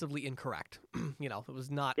 massively incorrect. It was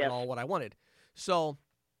not at all what I wanted. So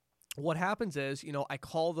what happens is, I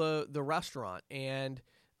call the restaurant and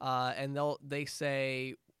they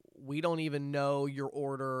say, we don't even know your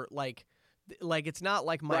order. Like it's not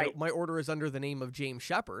like my order is under the name of James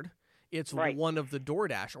Shepard. It's one of the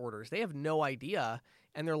DoorDash orders. They have no idea.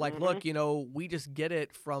 And they're like, look, we just get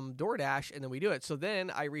it from DoorDash and then we do it. So then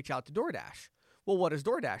I reach out to DoorDash. Well, what does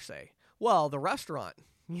DoorDash say? Well, the restaurant.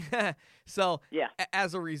 Yeah. So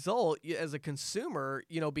as a result, as a consumer,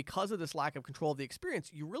 because of this lack of control of the experience,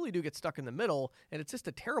 you really do get stuck in the middle. And it's just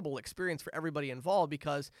a terrible experience for everybody involved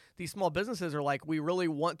because these small businesses are like, we really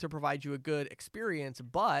want to provide you a good experience,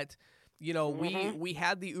 but we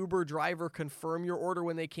had the Uber driver confirm your order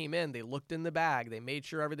when they came in. They looked in the bag. They made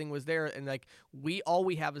sure everything was there. And all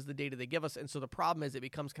we have is the data they give us. And so the problem is it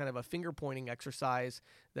becomes kind of a finger pointing exercise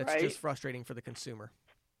that's just frustrating for the consumer.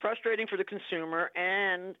 Frustrating for the consumer,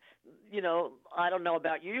 and I don't know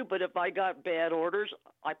about you, but if I got bad orders,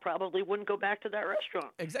 I probably wouldn't go back to that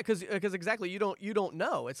restaurant. Exactly, because exactly you don't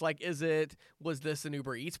know. It's like, was this an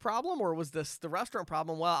Uber Eats problem or was this the restaurant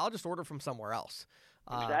problem? Well, I'll just order from somewhere else.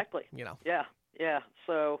 Exactly. Yeah.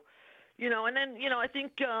 So, and then I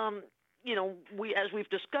think as we've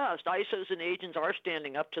discussed, ISOs and agents are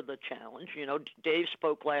standing up to the challenge. Dave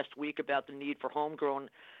spoke last week about the need for homegrown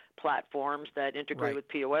platforms that integrate with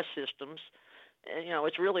POS systems. And,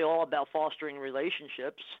 it's really all about fostering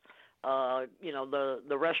relationships,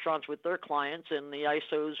 the restaurants with their clients and the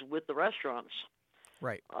ISOs with the restaurants.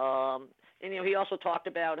 Right. And he also talked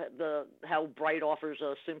about how Bright offers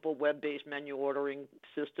a simple web-based menu ordering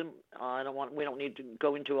system. We don't need to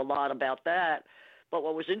go into a lot about that. But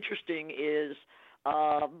what was interesting is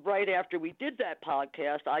right after we did that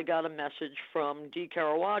podcast, I got a message from D.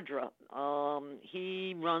 Karawadra.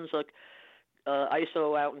 He runs a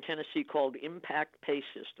ISO out in Tennessee called Impact Pay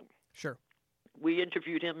System. Sure. We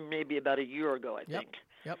interviewed him maybe about a year ago, I think.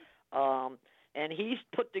 Yep. And he's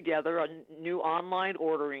put together a new online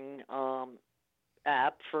ordering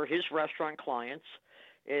app for his restaurant clients.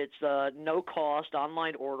 It's no-cost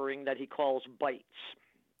online ordering that he calls Bites.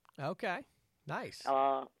 Okay. Nice.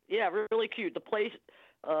 Yeah, really cute. The place,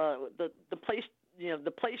 the place,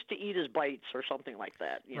 the place to eat is Bites or something like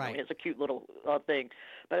that. Right. It's a cute little thing.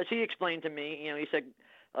 But as he explained to me, he said,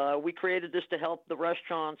 we created this to help the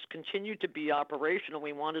restaurants continue to be operational.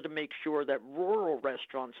 We wanted to make sure that rural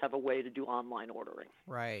restaurants have a way to do online ordering.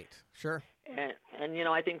 Right. Sure. And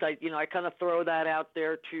I think I kind of throw that out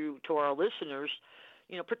there to our listeners,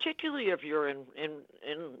 particularly if you're in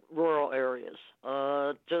rural areas,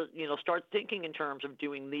 to start thinking in terms of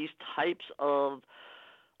doing these types of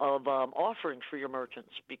offerings for your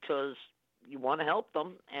merchants, because you want to help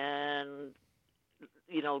them. And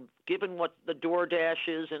given what the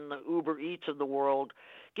DoorDashes and the Uber Eats of the world,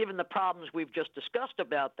 given the problems we've just discussed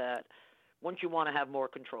about that, wouldn't you want to have more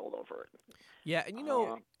control over it? Yeah,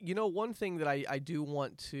 and one thing that I do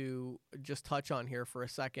want to just touch on here for a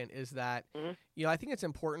second is that, I think it's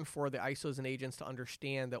important for the ISOs and agents to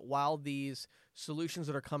understand that while these solutions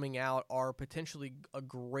that are coming out are potentially a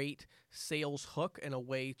great sales hook and a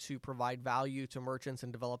way to provide value to merchants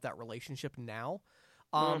and develop that relationship now,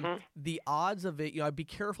 the odds of it, be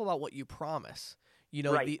careful about what you promise.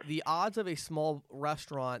 Right. The odds of a small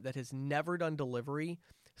restaurant that has never done delivery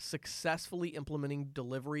successfully implementing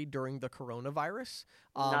delivery during the coronavirus.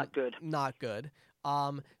 Not good. Not good.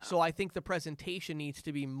 So I think the presentation needs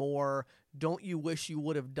to be more, don't you wish you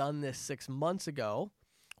would have done this 6 months ago?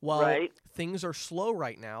 Well, right. Things are slow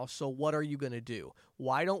right now, so what are you going to do?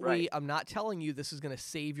 Why don't right. I'm not telling you this is going to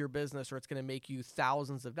save your business or it's going to make you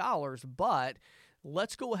thousands of dollars, but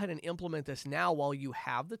let's go ahead and implement this now while you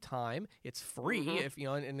have the time. It's free. If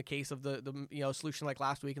in the case of the solution like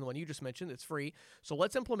last week and the one you just mentioned, it's free. So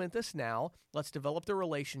let's implement this now. Let's develop the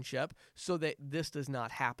relationship so that this does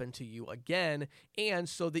not happen to you again, and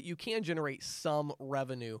so that you can generate some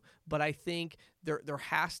revenue. But I think there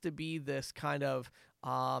has to be this kind of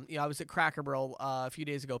I was at Cracker Barrel a few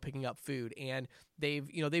days ago picking up food, and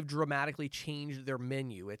they've dramatically changed their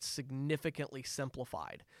menu. It's significantly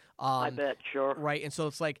simplified. I bet, sure. Right, and so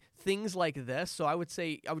it's like things like this. So I would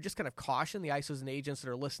just kind of caution the ISOs and agents that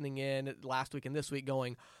are listening in last week and this week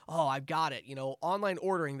going, oh, I've got it. Online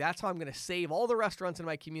ordering, that's how I'm going to save all the restaurants in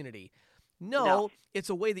my community. No, it's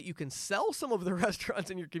a way that you can sell some of the restaurants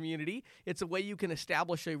in your community. It's a way you can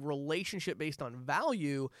establish a relationship based on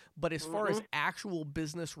value. But as far as actual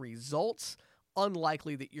business results,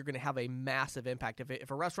 unlikely that you're going to have a massive impact. If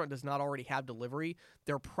a restaurant does not already have delivery,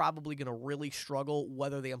 they're probably going to really struggle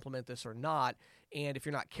whether they implement this or not. And if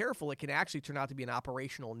you're not careful, it can actually turn out to be an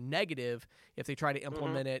operational negative if they try to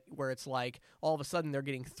implement it where it's like all of a sudden they're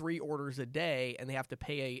getting 3 orders a day and they have to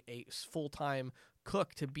pay a full-time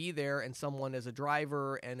cook to be there and someone as a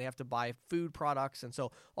driver, and they have to buy food products, and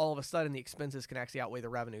so all of a sudden the expenses can actually outweigh the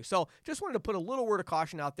revenue. So just wanted to put a little word of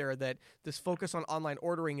caution out there that this focus on online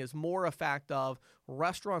ordering is more a fact of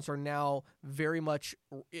restaurants are now very much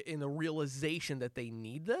in the realization that they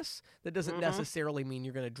need this. That doesn't necessarily mean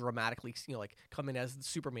you're going to dramatically come in as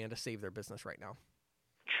Superman to save their business right now.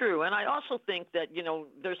 True, and I also think that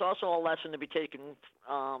there's also a lesson to be taken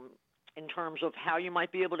in terms of how you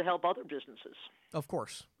might be able to help other businesses. Of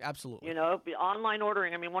course, absolutely. Online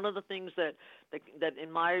ordering. I mean, one of the things that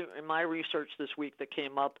in my research this week that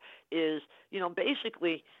came up is,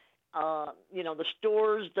 basically, the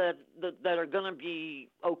stores that are going to be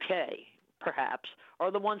okay, perhaps,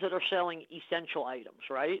 are the ones that are selling essential items,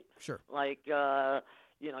 right? Sure. Like,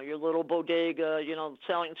 your little bodega,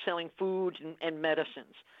 selling foods and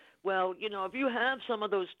medicines. Well, if you have some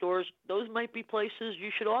of those stores, those might be places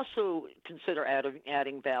you should also consider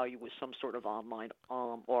adding value with some sort of online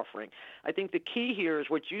offering. I think the key here is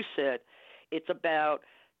what you said. It's about,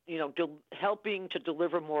 helping to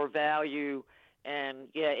deliver more value. And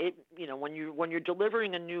when you're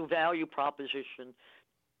delivering a new value proposition,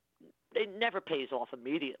 it never pays off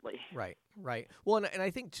immediately. Right. Well, and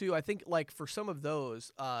I think too, like for some of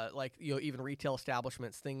those, even retail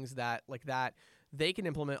establishments, things that like that, they can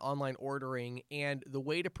implement online ordering, and the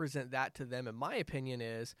way to present that to them, in my opinion,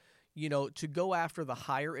 is, to go after the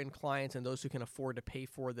higher end clients and those who can afford to pay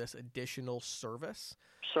for this additional service.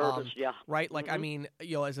 Yeah. Right? Like, I mean,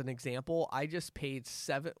 as an example, I just paid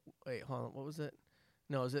wait, hold on, what was it?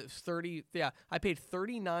 No, is it 30? Yeah, I paid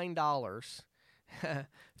 $39.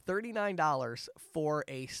 $39 for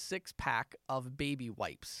a 6-pack of baby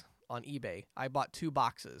wipes on eBay. I bought 2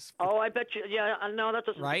 boxes. Oh, I bet you. Yeah, no, that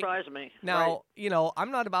doesn't surprise me. Now,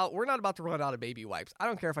 we're not about to run out of baby wipes. I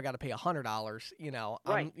don't care if I got to pay $100. You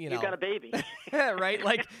got a baby. Right?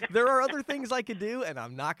 Like, there are other things I could do, and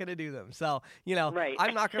I'm not going to do them. So,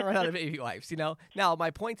 I'm not going to run out of baby wipes. Now,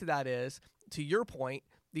 my point to that is, to your point,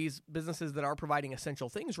 these businesses that are providing essential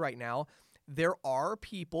things right now, there are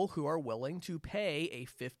people who are willing to pay a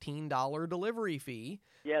 $15 delivery fee.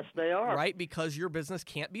 Yes, they are. Right? Because your business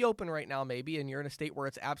can't be open right now, maybe, and you're in a state where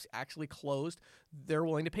it's actually closed. They're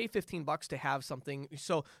willing to pay $15 to have something.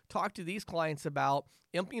 So talk to these clients about,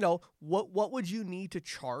 what would you need to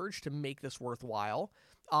charge to make this worthwhile?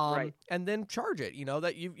 Right. And then charge it,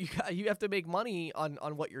 that you have to make money on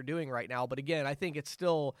what you're doing right now. But again, I think it's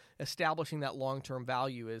still establishing that long-term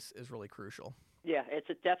value is really crucial. Yeah, it's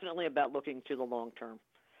definitely about looking to the long term.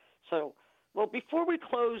 So, well, before we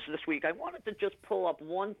close this week, I wanted to just pull up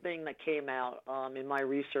one thing that came out in my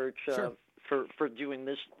research Sure. for doing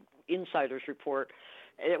this insider's report.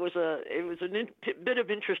 It was a bit of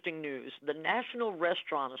interesting news. The National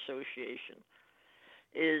Restaurant Association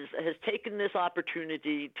has taken this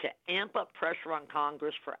opportunity to amp up pressure on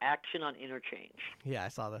Congress for action on interchange. Yeah, I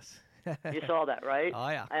saw this. You saw that, right? Oh,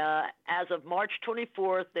 yeah. As of March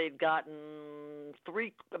 24th, they've gotten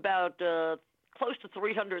close to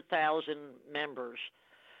 300,000 members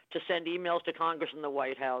to send emails to Congress and the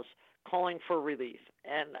White House calling for relief.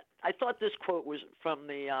 And I thought this quote was from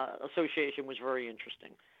the association was very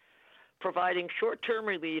interesting. Providing short-term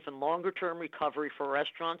relief and longer-term recovery for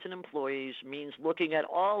restaurants and employees means looking at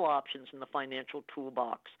all options in the financial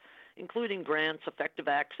toolbox, including grants, effective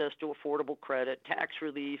access to affordable credit, tax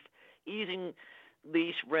relief, easing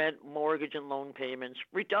lease, rent, mortgage, and loan payments,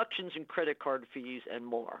 reductions in credit card fees, and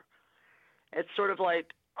more. It's sort of like,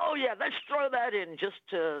 oh yeah, let's throw that in just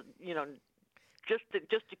to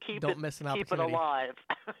keep it alive,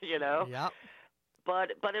 Yeah.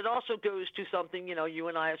 But it also goes to something, you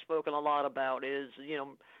and I have spoken a lot about is,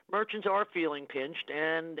 merchants are feeling pinched,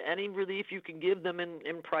 and any relief you can give them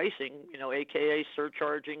in pricing, AKA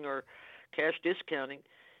surcharging or cash discounting,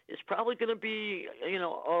 is probably going to be,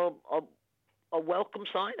 a welcome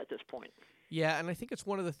sign at this point. Yeah, and I think it's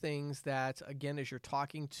one of the things that, again, as you're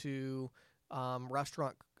talking to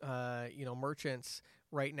restaurant, merchants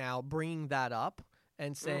right now, bringing that up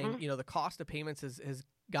and saying, the cost of payments has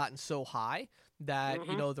gotten so high that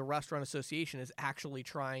the Restaurant Association is actually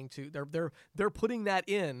trying to they're putting that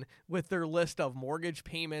in with their list of mortgage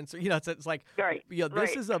payments, or it's like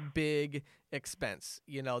this is a big expense.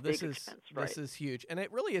 This is huge, and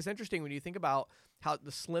it really is interesting when you think about how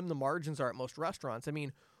slim the margins are at most restaurants. I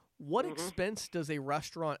mean, what expense does a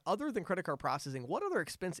restaurant, other than credit card processing, what other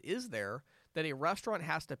expense is there that a restaurant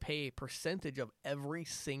has to pay a percentage of every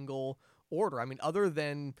single order? I mean, other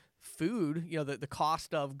than food, the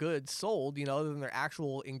cost of goods sold, other than their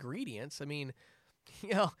actual ingredients. I mean,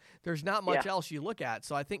 there's not much else you look at.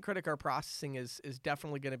 So I think credit card processing is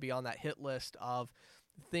definitely going to be on that hit list of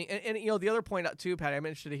thing. And the other point out too, Patty, I'm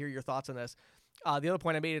interested to hear your thoughts on this. The other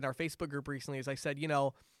point I made in our Facebook group recently is I said,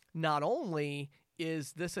 not only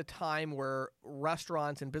is this a time where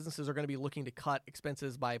restaurants and businesses are going to be looking to cut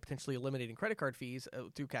expenses by potentially eliminating credit card fees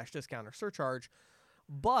through cash discount or surcharge,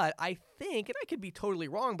 but I think, and I could be totally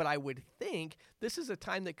wrong, but I would think this is a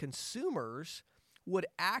time that consumers would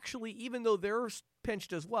actually, even though they're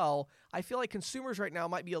pinched as well, I feel like consumers right now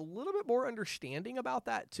might be a little bit more understanding about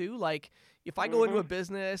that too. Like if I go into a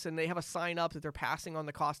business and they have a sign up that they're passing on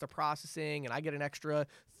the cost of processing and I get an extra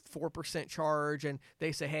 4% charge and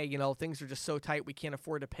they say, hey, things are just so tight we can't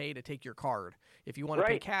afford to pay to take your card. If you want to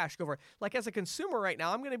pay cash, go for it. Like as a consumer right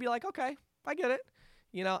now, I'm going to be like, okay, I get it.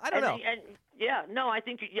 I don't know. I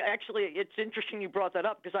think actually it's interesting you brought that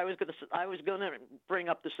up because I was going to bring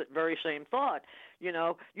up this very same thought.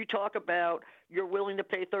 You talk about you're willing to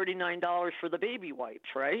pay $39 for the baby wipes,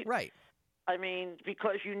 right? Right. I mean,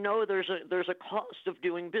 because there's a cost of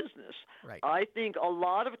doing business. Right. I think a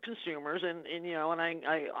lot of consumers and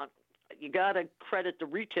you got to credit the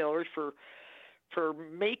retailers for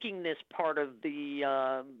making this part of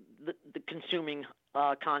the consuming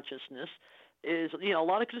consciousness. Is a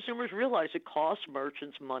lot of consumers realize it costs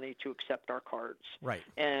merchants money to accept our cards. Right.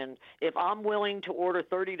 And if I'm willing to order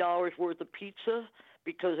 $30 worth of pizza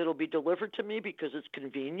because it'll be delivered to me because it's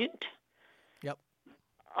convenient, yep,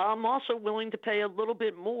 I'm also willing to pay a little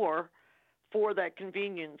bit more for that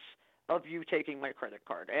convenience of you taking my credit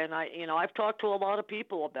card. And I've talked to a lot of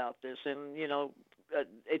people about this, and a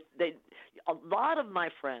lot of my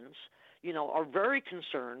friends are very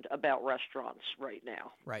concerned about restaurants right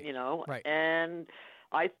now. Right. Right. And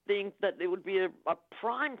I think that it would be a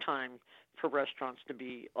prime time for restaurants to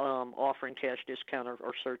be offering cash discount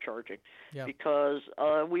or surcharging because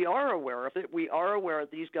we are aware of it. We are aware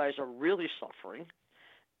that these guys are really suffering.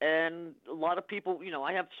 And a lot of people,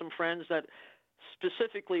 I have some friends that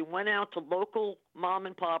specifically went out to local mom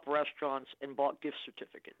and pop restaurants and bought gift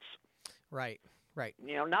certificates. Right. Right.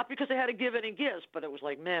 You know, not because they had to give any gifts, but it was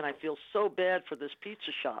like, man, I feel so bad for this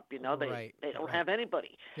pizza shop. You know, they don't have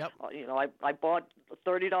anybody. Yep. You know, I bought a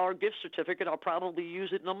 $30 gift certificate. I'll probably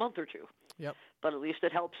use it in a month or two. Yep. But at least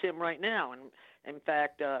it helps him right now. And in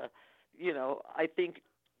fact, you know, I think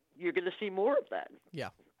you're going to see more of that. Yeah.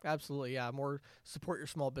 Absolutely, yeah. More support your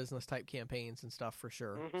small business type campaigns and stuff for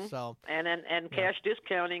sure. Mm-hmm. So and cash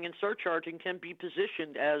discounting and surcharging can be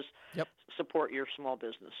positioned as support your small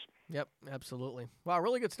business. Yep, absolutely. Wow,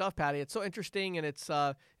 really good stuff, Patty. It's so interesting, and it's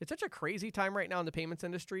such a crazy time right now in the payments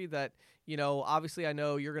industry that, you know, obviously I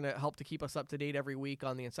know you're going to help to keep us up to date every week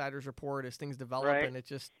on the Insider's Report as things develop, and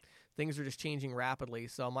things are just changing rapidly.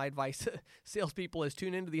 So my advice to salespeople is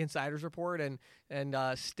tune into the Insider's Report and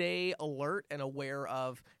stay alert and aware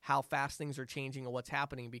of how fast things are changing and what's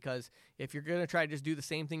happening. Because if you're going to try to just do the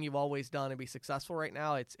same thing you've always done and be successful right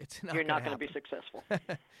now, it's not. You're not going to be successful.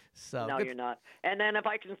 So no, you're not. And then if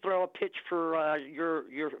I can throw a pitch for your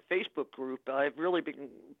Facebook group, I've really been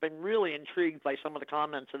really intrigued by some of the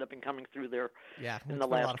comments that have been coming through there. Yeah, in the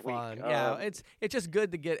last week. Yeah, it's just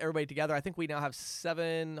good to get everybody together. I think we now have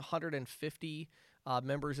 750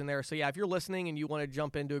 members in there. So yeah, if you're listening and you want to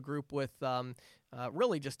jump into a group with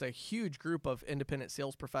really just a huge group of independent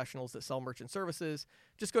sales professionals that sell merchant services,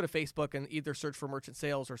 just go to Facebook and either search for Merchant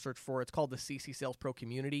Sales or search for, it's called the CC Sales Pro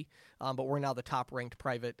Community, but we're now the top ranked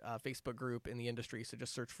private Facebook group in the industry. So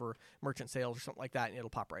just search for Merchant Sales or something like that and it'll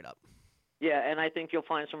pop right up. Yeah, and I think you'll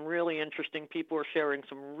find some really interesting people are sharing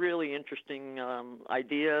some really interesting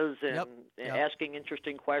ideas and asking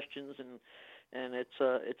interesting questions, and it's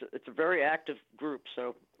a very active group.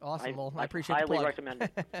 So awesome. Well, I appreciate the plug. Highly recommend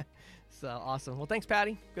it. So awesome. Well, thanks,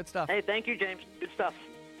 Patty. Good stuff. Hey, thank you, James. Good stuff.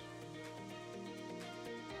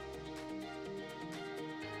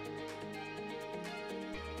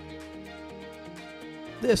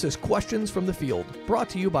 This is Questions from the Field, brought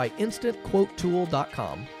to you by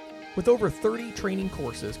InstantQuoteTool.com. With over 30 training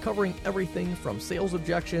courses covering everything from sales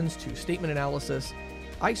objections to statement analysis,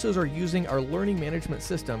 ISOs are using our learning management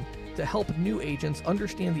system to help new agents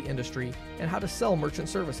understand the industry and how to sell merchant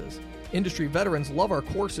services. Industry veterans love our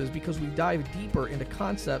courses because we dive deeper into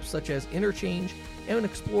concepts such as interchange and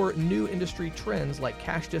explore new industry trends like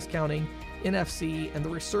cash discounting, NFC, and the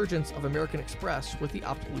resurgence of American Express with the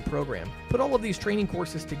OptBlue program. Put all of these training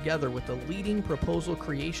courses together with the leading proposal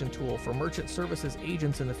creation tool for merchant services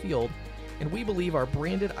agents in the field, and we believe our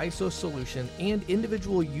branded ISO solution and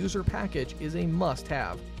individual user package is a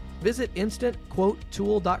must-have. Visit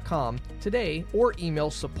InstantQuoteTool.com today or email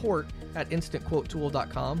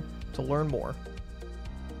support@InstantQuoteTool.com to learn more.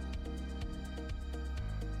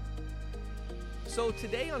 So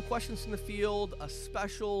today on Questions from the Field, a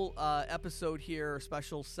special episode here, a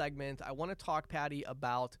special segment. I want to talk, Patty,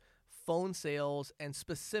 about phone sales, and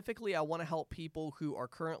specifically I want to help people who are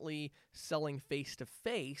currently selling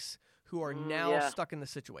face-to-face who are now stuck in the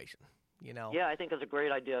situation. You know? Yeah, I think that's a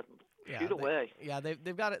great idea. Shoot away.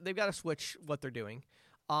 They've got to switch what they're doing.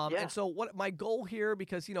 And so what my goal here,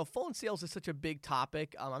 because, you know, phone sales is such a big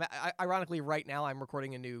topic. Ironically, right now I'm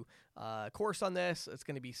recording a new course on this. It's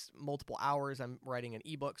going to be multiple hours. I'm writing an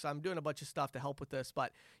ebook. So I'm doing a bunch of stuff to help with this.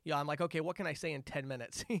 But, you know, I'm like, okay, what can I say in 10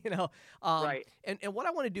 minutes? You know? Right. And what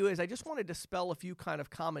I want to do is I just want to dispel a few kind of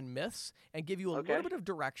common myths and give you a little bit of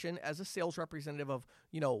direction as a sales representative of,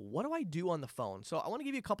 you know, what do I do on the phone? So I want to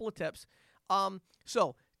give you a couple of tips.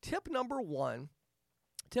 So tip number one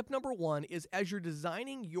is as you're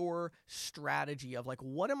designing your strategy of like,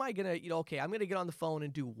 what am I going to, you know, okay, I'm going to get on the phone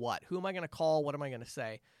and do what? Who am I going to call? What am I going to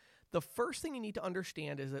say? The first thing you need to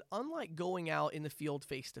understand is that unlike going out in the field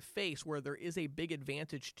face-to-face, where there is a big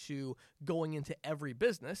advantage to going into every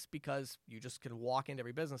business because you just can walk into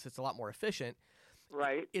every business, it's a lot more efficient.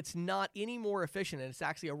 Right. It's not any more efficient, and it's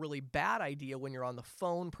actually a really bad idea when you're on the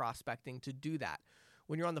phone prospecting to do that.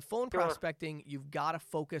 When you're on the phone prospecting, you've got to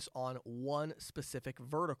focus on one specific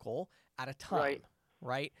vertical at a time,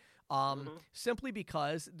 right? Simply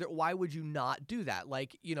because why would you not do that?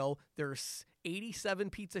 Like, you know, there's 87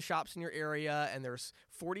 pizza shops in your area and there's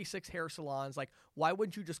 46 hair salons. Like, why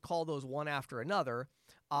wouldn't you just call those one after another?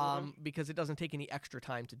 Because it doesn't take any extra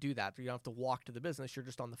time to do that. You don't have to walk to the business. You're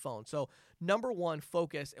just on the phone. So number one,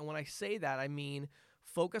 focus. And when I say that, I mean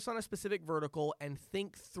focus on a specific vertical and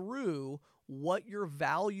think through what your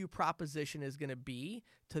value proposition is going to be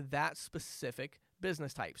to that specific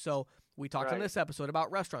business type. So we talked on this episode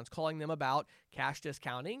about restaurants, calling them about cash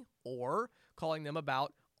discounting or calling them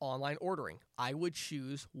about online ordering. I would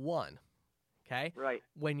choose one. Okay. Right.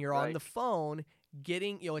 When you're on the phone,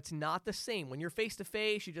 it's not the same. When you're face to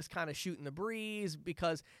face, you just kind of shooting the breeze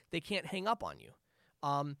because they can't hang up on you.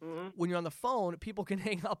 When you're on the phone, people can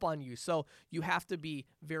hang up on you. So you have to be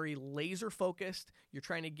very laser focused. You're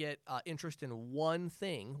trying to get interest in one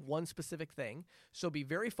thing, one specific thing. So be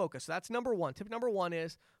very focused. So that's number one. Tip number one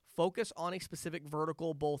is focus on a specific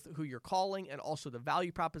vertical, both who you're calling and also the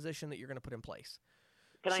value proposition that you're going to put in place.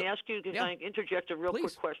 Can I ask you, can I interject a real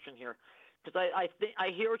quick question here? Because I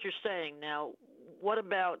hear what you're saying. Now, what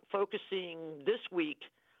about focusing this week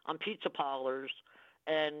on pizza parlors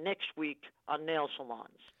and next week on nail salons?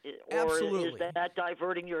 Absolutely. Or is that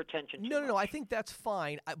diverting your attention too much? No, I think that's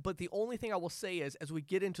fine. But the only thing I will say is, as we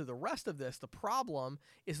get into the rest of this, the problem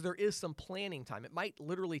is there is some planning time. It might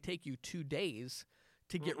literally take you 2 days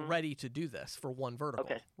to get ready to do this for one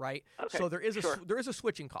vertical, right? Okay. So there is a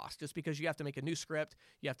switching cost just because you have to make a new script,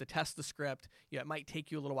 you have to test the script. It might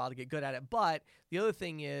take you a little while to get good at it. But the other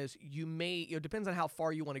thing is it depends on how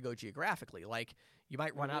far you want to go geographically. Like you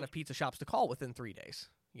might run out of pizza shops to call within 3 days.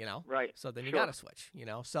 Right. So then you got to switch,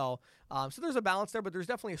 So there's a balance there, but there's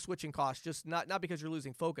definitely a switching cost, just not because you're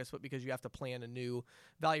losing focus, but because you have to plan a new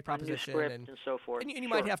value proposition and so forth. And you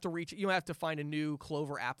might have to you have to find a new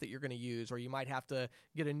Clover app that you're going to use, or you might have to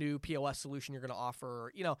get a new POS solution you're going to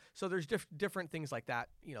offer, so there's different things like that,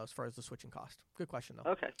 as far as the switching cost. Good question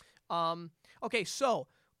though. Okay. Okay. So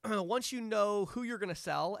once you know who you're going to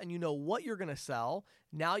sell and you know what you're going to sell,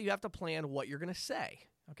 now you have to plan what you're going to say.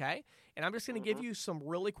 Okay. And I'm just going to give you some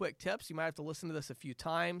really quick tips. You might have to listen to this a few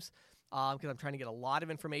times because I'm trying to get a lot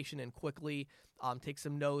of information in quickly. Take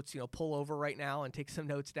some notes, pull over right now and take some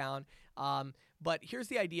notes down. But here's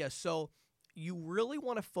the idea. So you really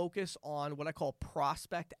want to focus on what I call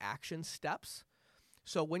prospect action steps.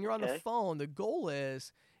 So when you're on the phone, the goal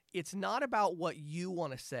is it's not about what you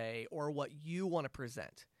want to say or what you want to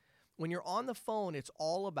present. When you're on the phone, it's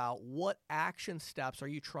all about what action steps are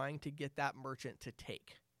you trying to get that merchant to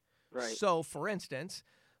take. Right. So, for instance,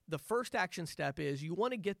 the first action step is you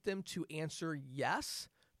want to get them to answer yes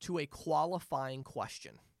to a qualifying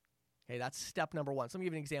question. Okay, that's step number one. So let me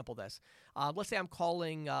give you an example of this. Let's say I'm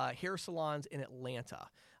calling hair salons in Atlanta,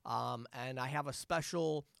 and I have a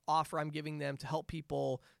special offer I'm giving them to help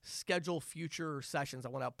people schedule future sessions. I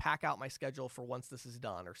want to pack out my schedule for once this is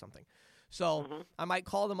done or something. So I might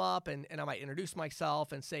call them up and I might introduce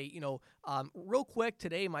myself and say, real quick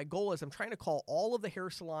today, my goal is I'm trying to call all of the hair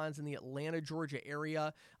salons in the Atlanta, Georgia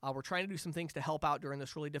area. We're trying to do some things to help out during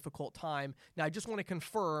this really difficult time. Now, I just want to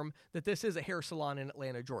confirm that this is a hair salon in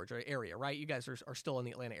Atlanta, Georgia area, right? You guys are still in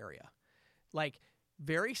the Atlanta area. Like,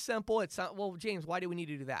 very simple. It's not, well, James, why do we need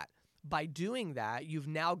to do that? By doing that, you've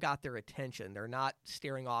now got their attention. They're not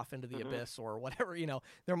staring off into the abyss or whatever,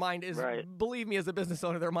 their mind is, believe me, as a business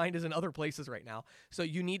owner, their mind is in other places right now. So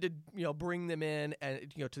you need to, bring them in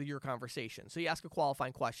and, to your conversation. So you ask a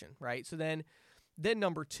qualifying question, right? So then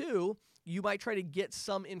number two, you might try to get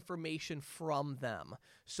some information from them.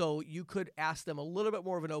 So you could ask them a little bit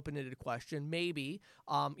more of an open-ended question, maybe.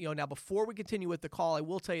 Now before we continue with the call, I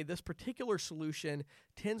will tell you this particular solution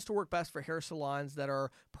tends to work best for hair salons that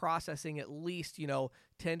are processing at least,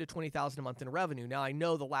 10 to 20,000 a month in revenue. Now I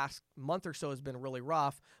know the last month or so has been really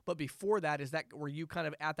rough, but before that, were you kind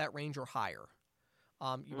of at that range or higher?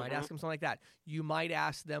 You might ask them something like that. You might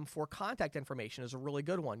ask them for contact information is a really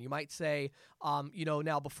good one. You might say,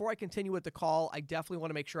 now before I continue with the call, I definitely want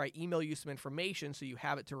to make sure I email you some information so you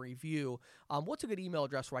have it to review. What's a good email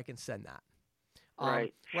address where I can send that?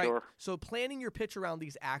 Right. Sure. So planning your pitch around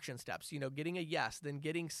these action steps, getting a yes, then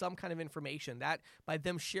getting some kind of information that by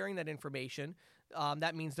them sharing that information,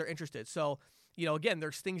 that means they're interested. So, again,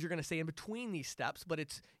 there's things you're going to say in between these steps, but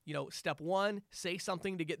it's, step one, say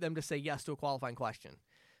something to get them to say yes to a qualifying question.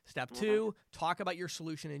 Step two, talk about your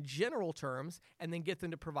solution in general terms, and then get them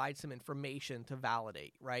to provide some information to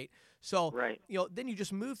validate, right? So, then you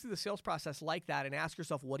just move through the sales process like that and ask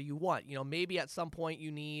yourself, what do you want? Maybe at some point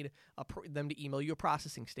you need them to email you a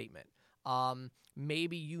processing statement.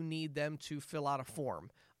 Maybe you need them to fill out a form.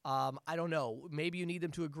 I don't know. Maybe you need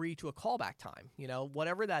them to agree to a callback time,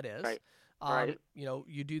 whatever that is.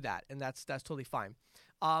 You do that, and that's totally fine.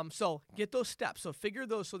 So get those steps. So figure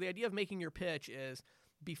those. So the idea of making your pitch is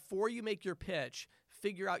before you make your pitch,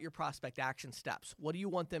 figure out your prospect action steps. What do you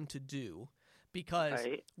want them to do? Because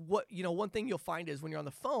one thing you'll find is when you're on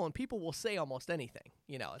the phone, people will say almost anything.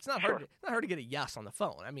 It's not hard. It's not hard to get a yes on the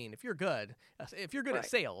phone. I mean, if you're good at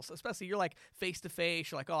sales, especially you're like face to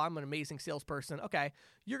face, you're like, oh, I'm an amazing salesperson. Okay,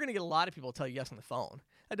 you're going to get a lot of people to tell you yes on the phone.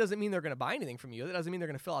 That doesn't mean they're going to buy anything from you. That doesn't mean they're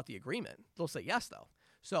going to fill out the agreement. They'll say yes though.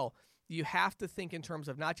 So you have to think in terms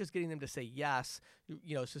of not just getting them to say yes,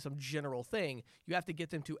 to some general thing. You have to get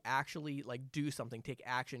them to actually like do something, take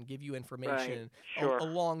action, give you information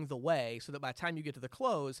along the way, so that by the time you get to the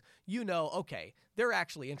close, okay, they're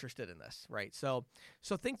actually interested in this, right? So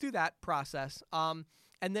think through that process.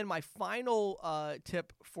 And then my final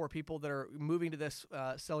tip for people that are moving to this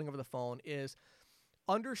selling over the phone is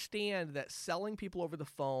understand that selling people over the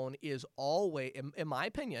phone is always, in my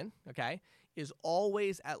opinion, is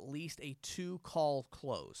always at least a 2-call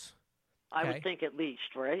close. I would think at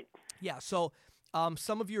least, right? Yeah. So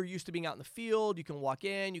some of you are used to being out in the field. You can walk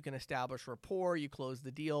in, you can establish rapport, you close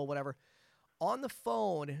the deal, whatever. On the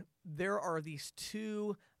phone, there are these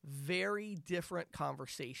 2 very different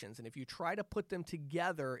conversations. And if you try to put them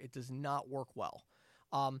together, it does not work well.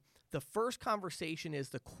 The first conversation is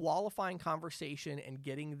the qualifying conversation and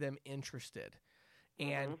getting them interested.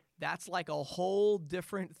 And that's like a whole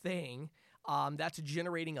different thing. That's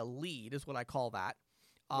generating a lead is what I call that.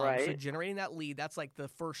 So generating that lead, that's like the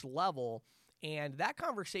first level. And that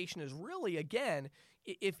conversation is really, again,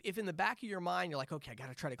 if in the back of your mind, you're like, okay, I got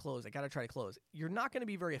to try to close. You're not going to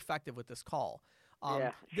be very effective with this call.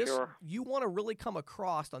 You want to really come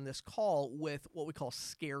across on this call with what we call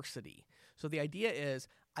scarcity. So the idea is,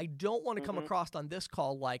 I don't want to come across on this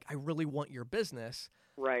call like I really want your business.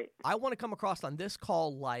 Right. I want to come across on this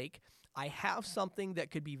call like I have something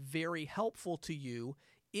that could be very helpful to you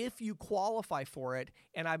if you qualify for it,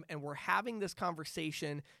 and we're having this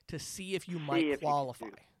conversation to see if you might qualify.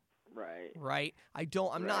 Right.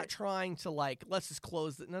 I'm not trying to like, let's just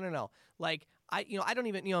close it. No. Like I don't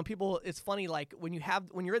even, people, it's funny. Like when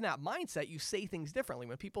you're in that mindset, you say things differently.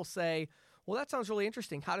 When people say, well, that sounds really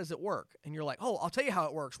interesting, how does it work? And you're like, oh, I'll tell you how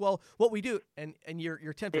it works. Well, what we do, and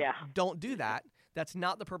you're tempted, don't do that. That's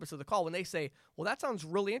not the purpose of the call. When they say, well, that sounds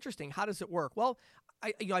really interesting, how does it work? Well,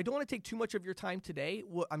 I don't want to take too much of your time today.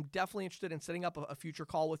 I'm definitely interested in setting up a future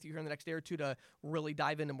call with you here in the next day or two to really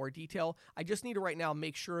dive into more detail. I just need to right now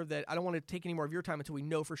make sure that I don't want to take any more of your time until we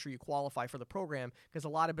know for sure you qualify for the program, because a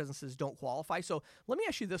lot of businesses don't qualify. So let me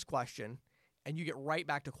ask you this question, and you get right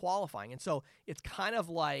back to qualifying. And so it's kind of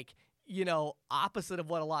like, opposite of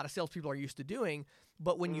what a lot of salespeople are used to doing.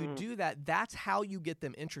 But when you do that, that's how you get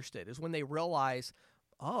them interested, is when they realize,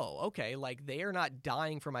 oh, okay, like they are not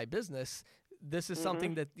dying for my business. This is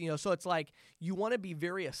something that, so it's like you want to be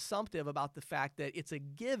very assumptive about the fact that it's a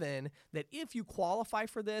given that if you qualify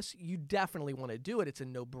for this, you definitely want to do it. It's a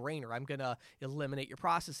no-brainer. I'm going to eliminate your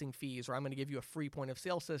processing fees, or I'm going to give you a free point of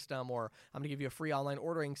sale system, or I'm going to give you a free online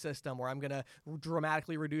ordering system, or I'm going to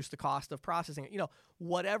dramatically reduce the cost of processing.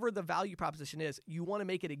 Whatever the value proposition is, you want to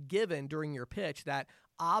make it a given during your pitch that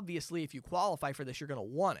obviously if you qualify for this, you're going to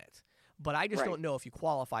want it. But I just don't know if you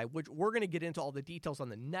qualify, which we're going to get into all the details on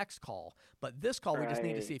the next call. But this call, we just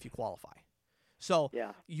need to see if you qualify. So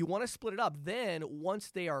you want to split it up. Then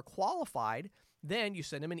once they are qualified, then you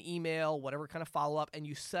send them an email, whatever kind of follow-up, and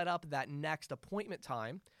you set up that next appointment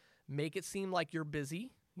time. Make it seem like you're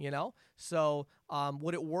busy. So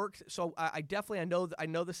would it work? So I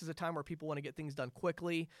know this is a time where people want to get things done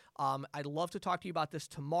quickly. I'd love to talk to you about this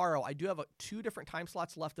tomorrow. I do have 2 different time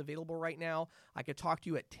slots left available right now. I could talk to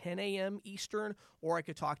you at 10 a.m. Eastern, or I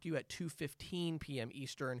could talk to you at 2:15 p.m.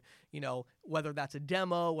 Eastern, whether that's a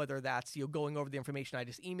demo, whether that's, going over the information I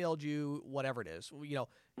just emailed you, whatever it is,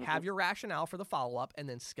 have your rationale for the follow-up and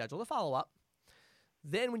then schedule the follow-up.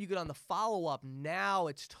 Then when you get on the follow-up, now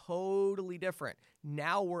it's totally different.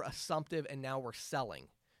 Now we're assumptive and now we're selling.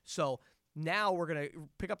 So now we're going to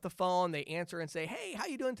pick up the phone. They answer and say, hey, how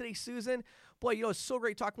you doing today, Susan? Boy, it's so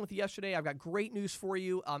great talking with you yesterday. I've got great news for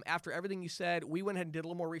you. After everything you said, we went ahead and did a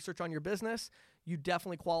little more research on your business. You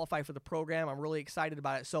definitely qualify for the program. I'm really excited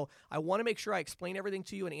about it. So I want to make sure I explain everything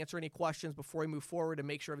to you and answer any questions before we move forward and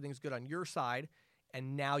make sure everything's good on your side.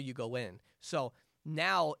 And now you go in. So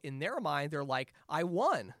now in their mind, they're like, I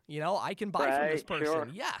won, I can buy from this person. Sure.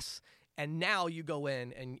 Yes. And now you go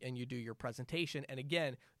in and you do your presentation. And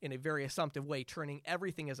again, in a very assumptive way, turning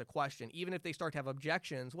everything as a question, even if they start to have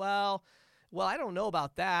objections. Well, I don't know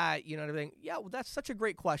about that. And everything. Yeah, well, that's such a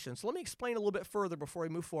great question. So let me explain a little bit further before we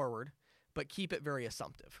move forward, but keep it very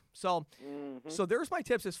assumptive. So, so there's my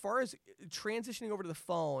tips as far as transitioning over to the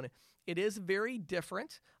phone. It is very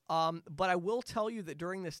different, but I will tell you that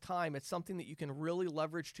during this time, it's something that you can really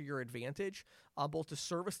leverage to your advantage, both to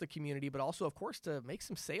service the community, but also, of course, to make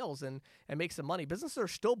some sales and make some money. Businesses are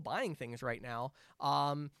still buying things right now,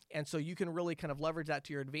 and so you can really kind of leverage that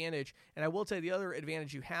to your advantage. And I will tell you the other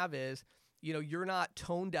advantage you have is, you're not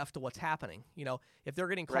tone deaf to what's happening. If they're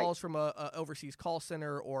getting calls from a overseas call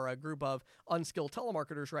center or a group of unskilled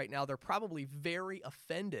telemarketers right now, they're probably very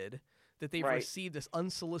offended that they've received this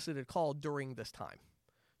unsolicited call during this time.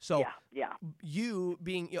 So yeah. you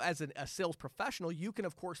being, as a sales professional, you can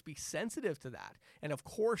of course be sensitive to that. And of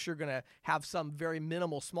course you're going to have some very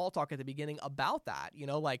minimal small talk at the beginning about that,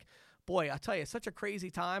 like, boy, I tell you, it's such a crazy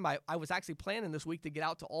time. I was actually planning this week to get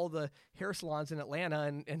out to all the hair salons in Atlanta,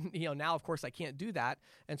 and now, of course, I can't do that.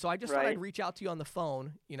 And so I just thought I'd reach out to you on the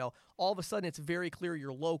phone. All of a sudden, it's very clear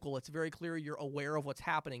you're local. It's very clear you're aware of what's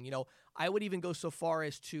happening. I would even go so far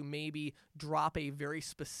as to maybe drop a very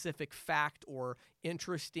specific fact or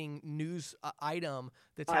interesting news item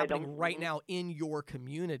that's happening right now in your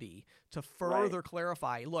community to further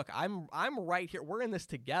clarify. Look, I'm right here. We're in this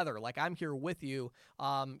together. Like, I'm here with you.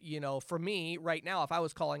 For me right now, if I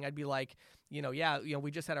was calling, I'd be like,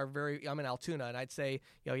 we just had I'm in Altoona, and I'd say,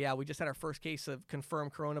 we just had our first case of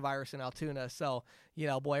confirmed coronavirus in Altoona. So,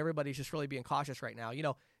 boy, everybody's just really being cautious right now.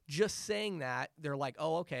 Just saying that, they're like,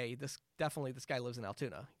 oh, okay, this guy lives in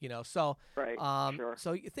Altoona, so, sure.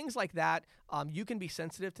 So things like that, you can be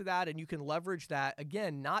sensitive to that, and you can leverage that,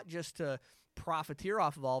 again, not just to profiteer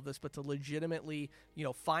off of all of this, but to legitimately,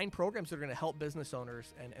 find programs that are going to help business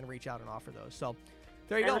owners and reach out and offer those. So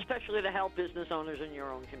there you go. And especially to help business owners in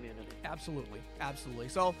your own community. Absolutely.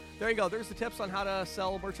 So there you go. There's the tips on how to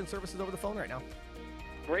sell merchant services over the phone right now.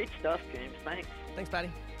 Great stuff, James. Thanks. Thanks,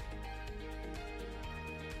 Patty.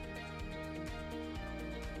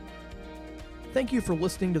 Thank you for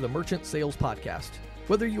listening to the Merchant Sales Podcast.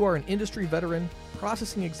 Whether you are an industry veteran,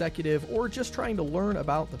 processing executive, or just trying to learn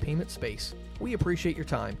about the payment space, we appreciate your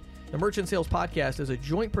time. The Merchant Sales Podcast is a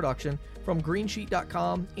joint production from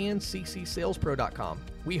Greensheet.com and ccsalespro.com.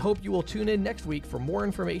 We hope you will tune in next week for more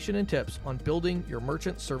information and tips on building your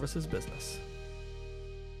merchant services business.